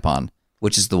shat upon?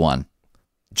 Which is the one?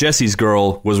 Jesse's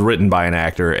Girl was written by an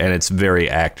actor, and it's very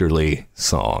actorly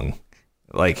song.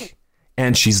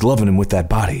 And she's loving him with that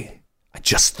body. I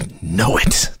just know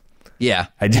it. Yeah,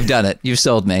 you've done it. You've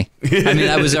sold me.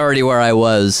 I was already where I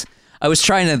was. I was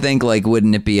trying to think,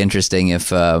 wouldn't it be interesting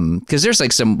if, because there's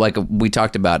some, we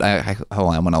talked about, hold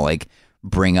on, I want to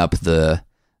bring up the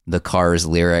Cars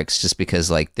lyrics just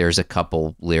because there's a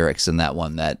couple lyrics in that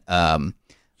one that,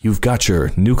 you've got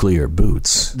your nuclear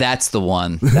boots. That's the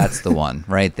one. That's the one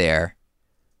right there.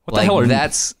 What the hell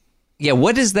are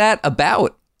what is that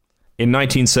about? In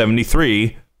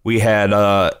 1973, we had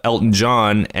Elton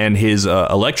John and his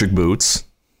electric boots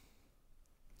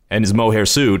and his mohair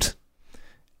suit.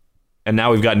 and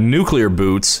now we've got nuclear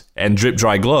boots and drip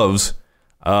dry gloves.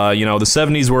 The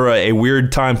 70s were a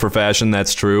weird time for fashion,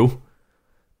 that's true.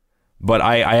 But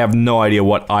I have no idea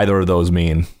what either of those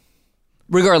mean.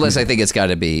 Regardless, I think it's got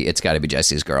to be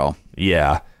Jesse's Girl.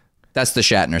 Yeah. That's the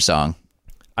Shatner song.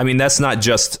 I mean, that's not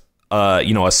just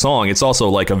a song. It's also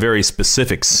like a very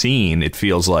specific scene. It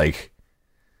feels like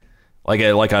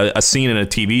a scene in a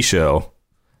TV show.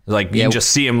 Like you can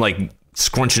just see him like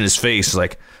scrunching his face,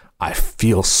 like, I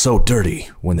feel so dirty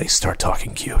when they start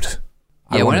talking cute.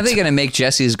 Yeah, when are they going to make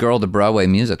Jesse's Girl the Broadway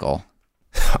musical?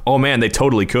 Oh man, they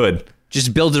totally could.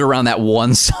 Just build it around that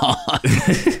one song.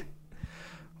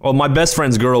 Well, My Best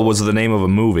Friend's Girl was the name of a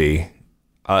movie,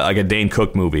 like a Dane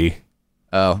Cook movie.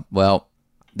 Oh, well,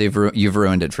 you've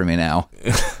ruined it for me now.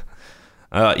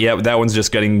 Yeah, that one's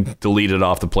just getting deleted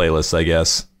off the playlist, I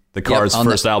guess. The Cars'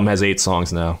 first album has 8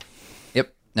 songs now.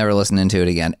 Yep, never listening to it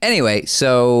again. Anyway,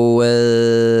 so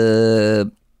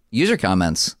user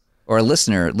comments or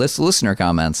listener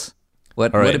comments.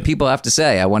 What do people have to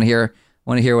say? I want to hear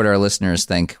what our listeners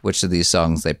think. Which of these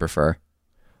songs they prefer.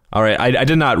 All right, I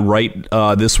did not write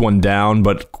this one down,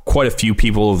 but quite a few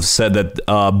people have said that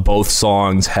both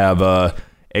songs have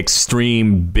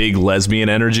extreme big lesbian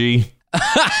energy.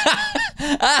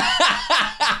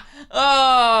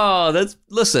 Oh,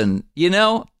 listen,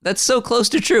 that's so close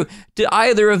to true. Did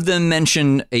either of them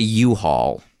mention a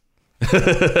U-Haul?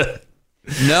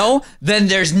 No? Then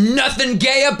there's nothing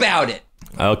gay about it.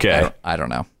 Okay. I don't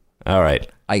know. All right.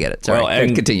 I get it. Sorry,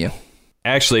 continue.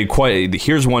 Actually,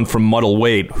 here's one from Muddle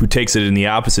Wait, who takes it in the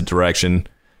opposite direction.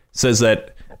 Says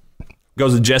that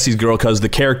goes to Jesse's Girl because the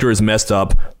character is messed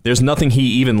up. There's nothing he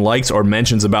even likes or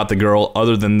mentions about the girl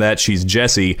other than that she's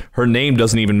Jessie. Her name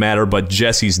doesn't even matter, but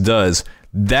Jesse's does.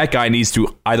 That guy needs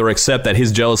to either accept that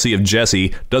his jealousy of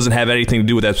Jessie doesn't have anything to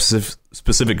do with that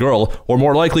specific girl, or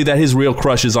more likely that his real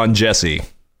crush is on Jessie.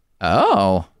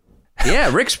 Oh.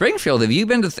 Yeah, Rick Springfield, have you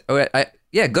been to...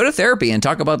 go to therapy and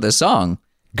talk about this song.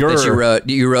 Grr. That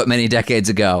you wrote many decades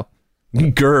ago.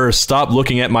 Grr, stop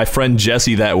looking at my friend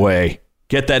Jesse that way.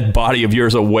 Get that body of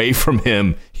yours away from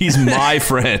him. He's my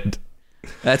friend.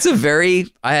 That's I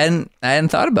hadn't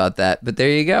thought about that, but there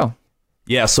you go.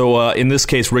 Yeah, so in this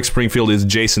case, Rick Springfield is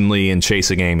Jason Lee in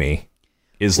Chasing Amy.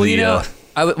 I was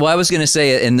going to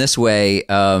say it in this way.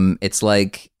 It's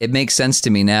like, it makes sense to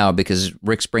me now because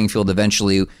Rick Springfield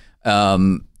eventually...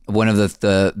 one of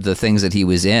the things that he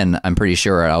was in, I'm pretty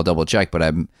sure, I'll double check,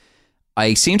 but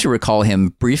I seem to recall him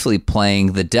briefly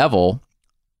playing the devil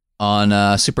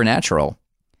on Supernatural,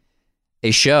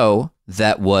 a show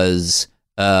that was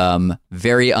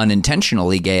very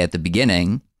unintentionally gay at the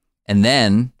beginning, and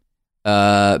then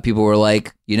people were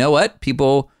like, you know what,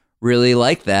 people really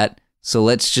like that, so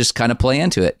let's just kind of play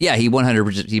into it. Yeah, he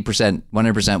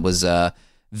 100% was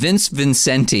Vince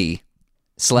Vincenti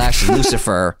 /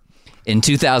 Lucifer. In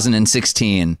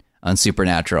 2016 on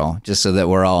Supernatural, just so that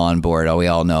we're all on board. We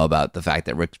all know about the fact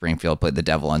that Rick Springfield played the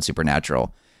devil on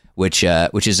Supernatural, which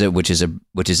is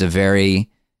a very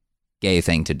gay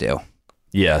thing to do.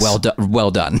 Yes. Well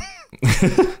done.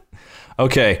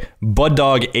 Okay. Bud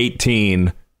Dog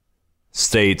 18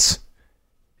 states,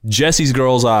 Jesse's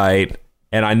Girl's aight,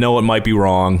 and I know it might be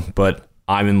wrong, but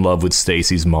I'm in love with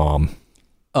Stacy's mom.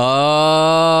 Oh.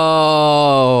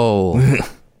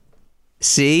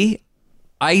 See?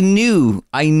 I knew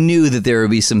that there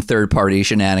would be some third-party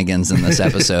shenanigans in this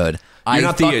episode. I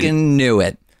fucking knew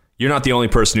it. You're not the only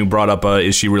person who brought up,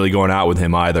 is she really going out with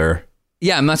him either?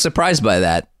 Yeah, I'm not surprised by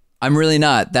that. I'm really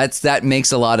not. That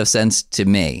makes a lot of sense to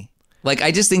me. Like, I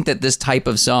just think that this type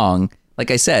of song, like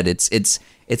I said, it's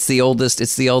the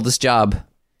oldest job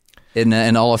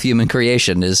in all of human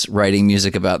creation is writing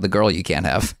music about the girl you can't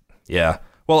have. Yeah.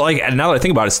 Well, like, now that I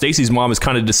think about it, Stacy's mom is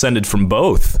kind of descended from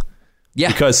both. Yeah,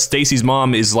 because Stacy's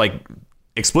mom is like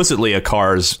explicitly a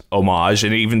Cars homage,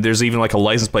 and there's even like a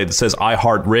license plate that says "I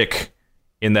Heart Rick"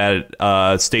 in that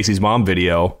Stacy's mom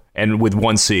video, and with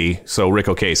 1 C, so Rick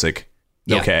Ocasek.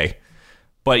 Yeah. Okay,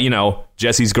 but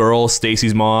Jesse's Girl,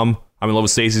 Stacy's mom. I'm in love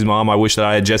with Stacy's mom. I wish that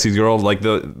I had Jesse's Girl.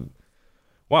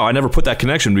 Wow, I never put that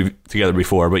connection together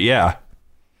before, but yeah.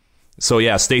 So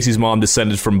yeah, Stacy's mom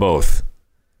descended from both.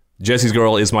 Jesse's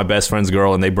Girl is my best friend's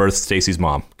girl, and they birthed Stacy's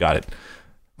mom. Got it.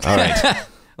 All right.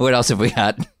 What else have we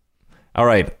got? All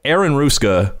right. Aaron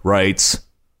Ruska writes,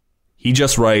 he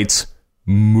just writes,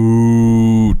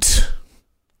 moot.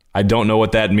 I don't know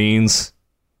what that means,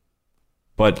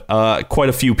 but quite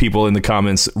a few people in the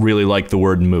comments really like the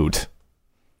word moot.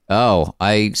 Oh,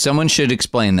 someone should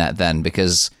explain that then,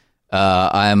 because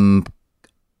I'm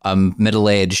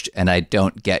middle-aged and I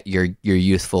don't get your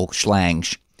youthful slang.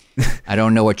 I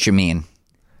don't know what you mean.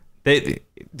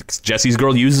 Jesse's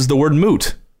Girl uses the word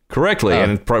moot. correctly,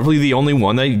 and probably the only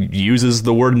one that uses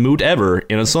the word moot ever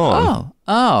in a song.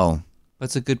 Oh,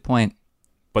 that's a good point.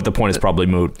 But the point is probably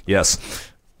moot. Yes.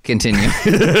 Continue.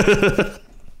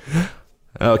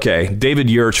 Okay, David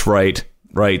Yurch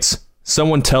writes,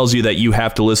 someone tells you that you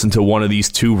have to listen to one of these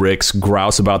two Ricks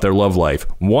grouse about their love life.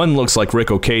 One looks like Rick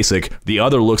Ocasek, the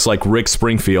other looks like Rick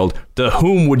Springfield. To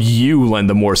whom would you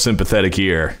lend a more sympathetic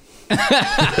ear?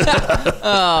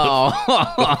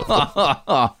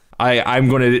 I'm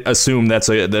going to assume that's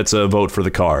a vote for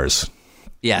the Cars.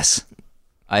 Yes,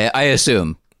 I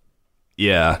assume.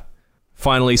 Yeah.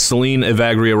 Finally, Celine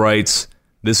Evagria writes,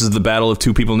 this is the battle of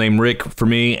two people named Rick for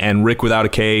me, and Rick without a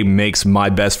K makes My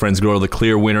Best Friend's Girl the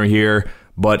clear winner here,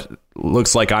 but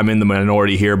looks like I'm in the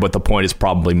minority here, but the point is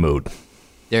probably moot.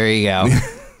 There you go.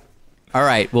 All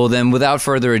right, well then, without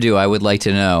further ado, I would like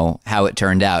to know how it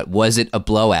turned out. Was it a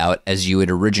blowout as you had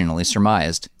originally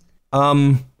surmised?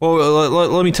 Well,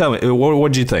 let me tell you,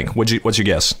 what did you think? What's your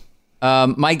guess?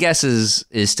 My guess is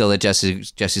still that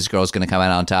Jesse's Girl is going to come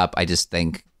out on top. I just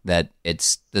think that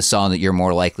it's the song that you're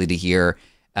more likely to hear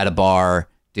at a bar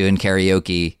doing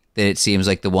karaoke, that it seems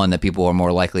like the one that people are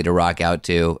more likely to rock out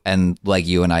to. And like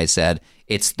you and I said,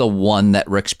 it's the one that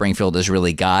Rick Springfield has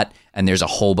really got. And there's a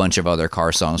whole bunch of other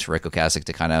car songs for Rick Ocasek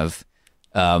to kind of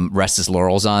rest his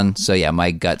laurels on. So yeah,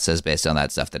 my gut says based on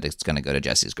that stuff that it's going to go to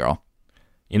Jesse's Girl.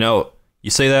 You know, you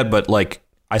say that, but like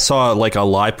I saw like a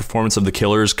live performance of the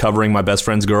Killers covering My Best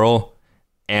Friend's Girl,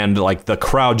 and like the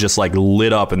crowd just like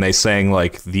lit up, and they sang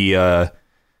like the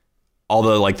all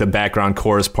the like the background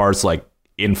chorus parts like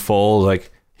in full,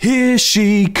 like here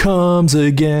she comes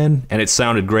again, and it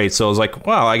sounded great. So I was like,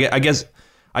 wow, I guess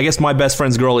My Best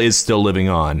Friend's Girl is still living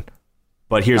on.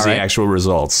 But here's the actual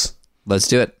results. Let's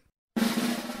do it.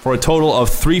 For a total of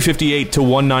 358 to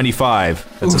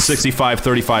 195, that's a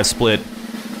 65-35 split.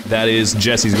 That is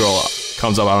Jesse's Girl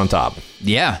comes up out on top.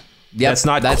 Yeah. Yep. That's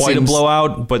not quite a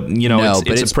blowout, but you know,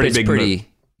 it's a pretty big.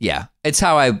 Yeah, it's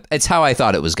how I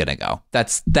thought it was gonna go.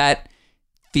 That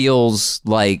feels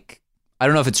like, I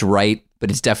don't know if it's right,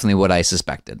 but it's definitely what I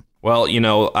suspected. Well, you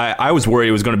know, I was worried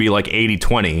it was going to be like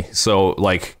 80-20, so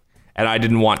like, and I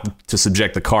didn't want to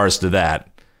subject the Cars to that.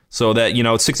 So that, you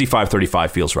know,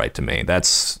 65-35 feels right to me.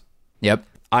 Yep.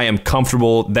 I am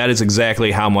comfortable. That is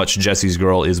exactly how much Jesse's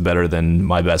Girl is better than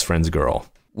My Best Friend's Girl.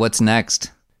 What's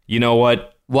next? You know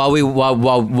what? While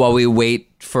we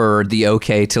wait for the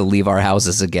okay to leave our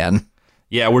houses again.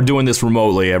 Yeah, we're doing this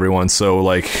remotely, everyone. So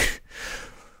like,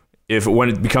 when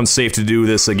it becomes safe to do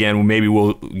this again, maybe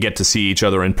we'll get to see each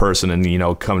other in person and, you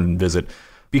know, come and visit.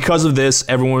 Because of this,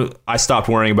 I stopped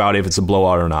worrying about if it's a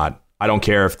blowout or not. I don't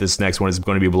care if this next one is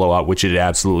going to be a blowout, which it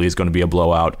absolutely is going to be a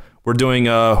blowout. We're doing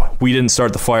We Didn't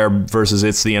Start the Fire versus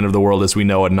It's the End of the World as We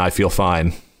Know It, and I Feel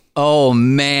Fine. Oh,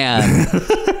 man.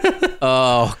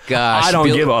 Oh, gosh. I don't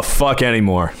give a fuck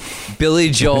anymore. Billy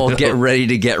Joel, get ready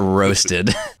to get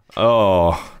roasted.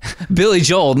 Oh. Billy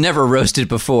Joel never roasted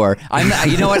before.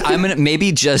 You know what? I'm gonna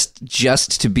maybe just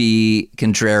to be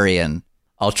contrarian,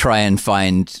 I'll try and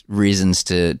find reasons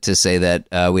to say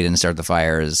that We Didn't Start the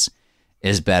Fire is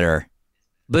better.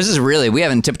 This is really, we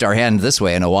haven't tipped our hand this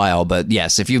way in a while, but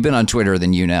yes, if you've been on Twitter,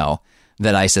 then you know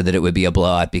that I said that it would be a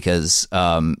blowout because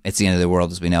It's the End of the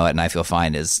World as We Know It, and I Feel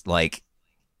Fine is like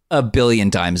a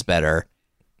billion times better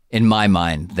in my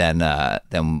mind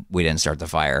than We Didn't Start the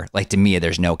Fire. Like, to me,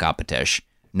 there's no competition,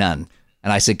 none.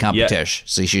 And I said competition,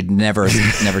 so you should never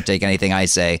take anything I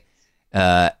say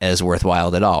as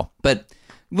worthwhile at all. But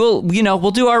we'll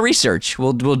do our research.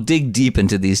 We'll dig deep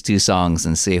into these two songs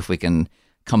and see if we can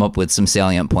come up with some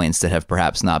salient points that have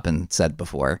perhaps not been said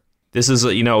before. This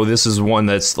is one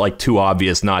that's like too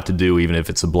obvious not to do, even if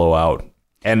it's a blowout.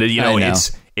 And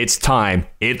it's time.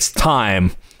 It's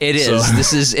time. It is. So.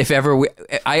 This is, if ever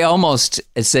I almost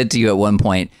said to you at one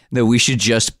point that we should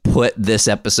just put this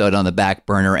episode on the back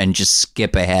burner and just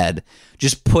skip ahead.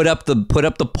 Just put up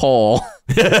the poll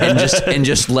and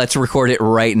just let's record it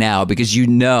right now, because you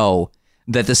know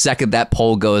that the second that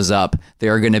poll goes up,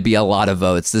 there are going to be a lot of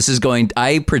votes.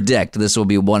 I predict this will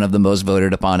be one of the most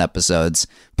voted upon episodes.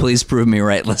 Please prove me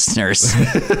right, listeners.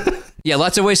 Yeah,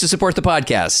 lots of ways to support the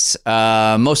podcast,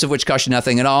 most of which cost you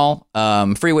nothing at all.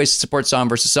 Free ways to support Song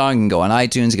vs. Song. You can go on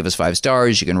iTunes, give us 5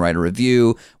 stars. You can write a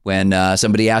review. When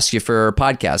somebody asks you for a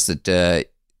podcast that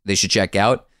they should check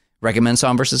out, recommend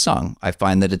Song vs. Song. I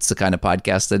find that it's the kind of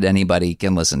podcast that anybody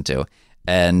can listen to.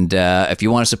 And if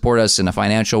you want to support us in a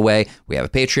financial way, we have a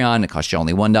Patreon. It costs you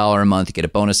only $1 a month. You get a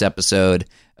bonus episode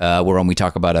where when we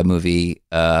talk about a movie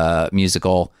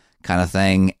musical kind of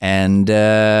thing. And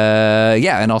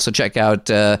and also check out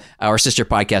our sister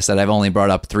podcast that I've only brought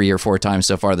up 3 or 4 times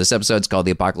so far this episode. It's called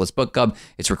The Apocalypse Book Club.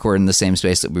 It's recorded in the same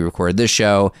space that we recorded this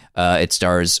show. It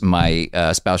stars my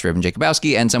spouse, Raven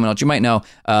Jacobowski, and someone else you might know,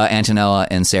 Antonella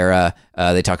and Sarah.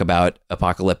 They talk about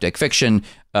apocalyptic fiction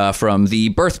from the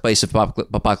birthplace of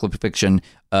apocalyptic fiction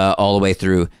all the way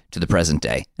through to the present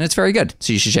day. And it's very good,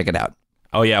 so you should check it out.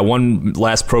 Oh yeah, one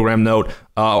last program note.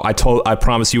 I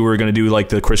promised you we were going to do like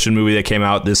the Christian movie that came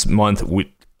out this month.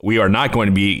 We are not going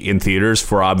to be in theaters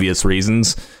for obvious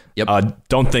reasons. Yep.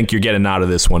 Don't think you're getting out of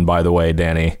this one, by the way,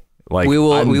 Danny. Like we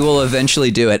will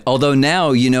eventually do it. Although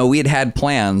now, we had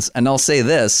plans, and I'll say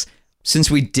this,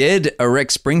 since we did a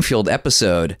Rick Springfield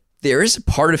episode, there is a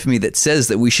part of me that says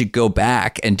that we should go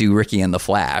back and do Ricky and the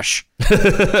Flash.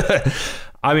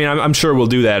 I mean, I'm sure we'll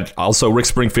do that. Also, Rick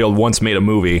Springfield once made a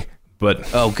movie. But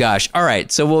oh gosh. All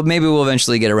right. So maybe we'll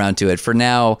eventually get around to it. For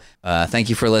now, thank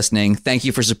you for listening. Thank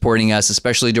you for supporting us,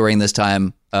 especially during this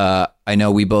time. I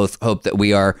know we both hope that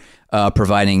we are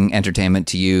providing entertainment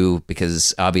to you,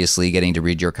 because obviously getting to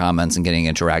read your comments and getting to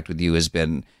interact with you has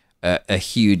been a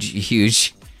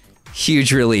huge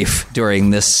relief during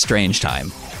this strange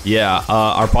time. Yeah,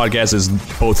 our podcast is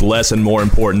both less and more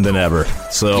important than ever.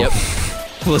 So yep.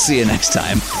 We'll see you next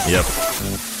time. Yep.